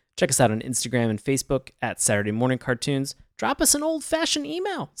U. Check us out on Instagram and Facebook at Saturday Morning Cartoons. Drop us an old-fashioned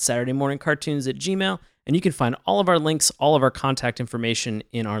email, SaturdayMorningCartoons@gmail.com, and you can find all of our links, all of our contact information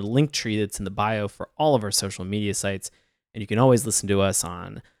in our link tree that's in the bio for all of our social media sites. And you can always listen to us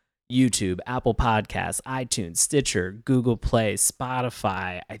on YouTube, Apple Podcasts, iTunes, Stitcher, Google Play,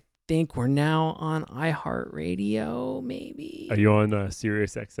 Spotify. I think we're now on iHeartRadio, maybe. Are you on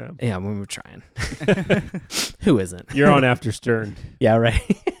Sirius XM? Yeah, we were trying. Who isn't? You're on After Stern. Yeah, right.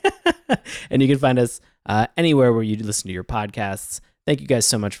 And you can find us anywhere where you listen to your podcasts. Thank you guys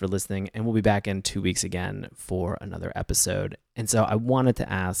so much for listening, and we'll be back in 2 weeks again for another episode. And so I wanted to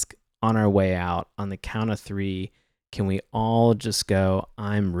ask, on our way out, on the count of 3, can we all just go,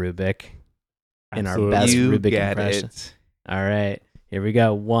 I'm Rubik, in our best You Rubik get impression? it. All right, here we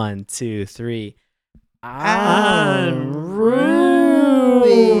go. 1, 2, 3. I'm Rubik.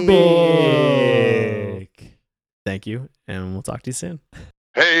 Thank you, and we'll talk to you soon.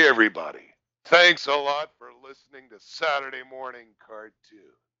 Hey, everybody. Thanks a lot for listening to Saturday Morning Cartoons.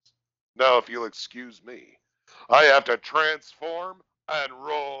 Now, if you'll excuse me, I have to transform and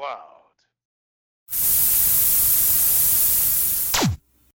roll out.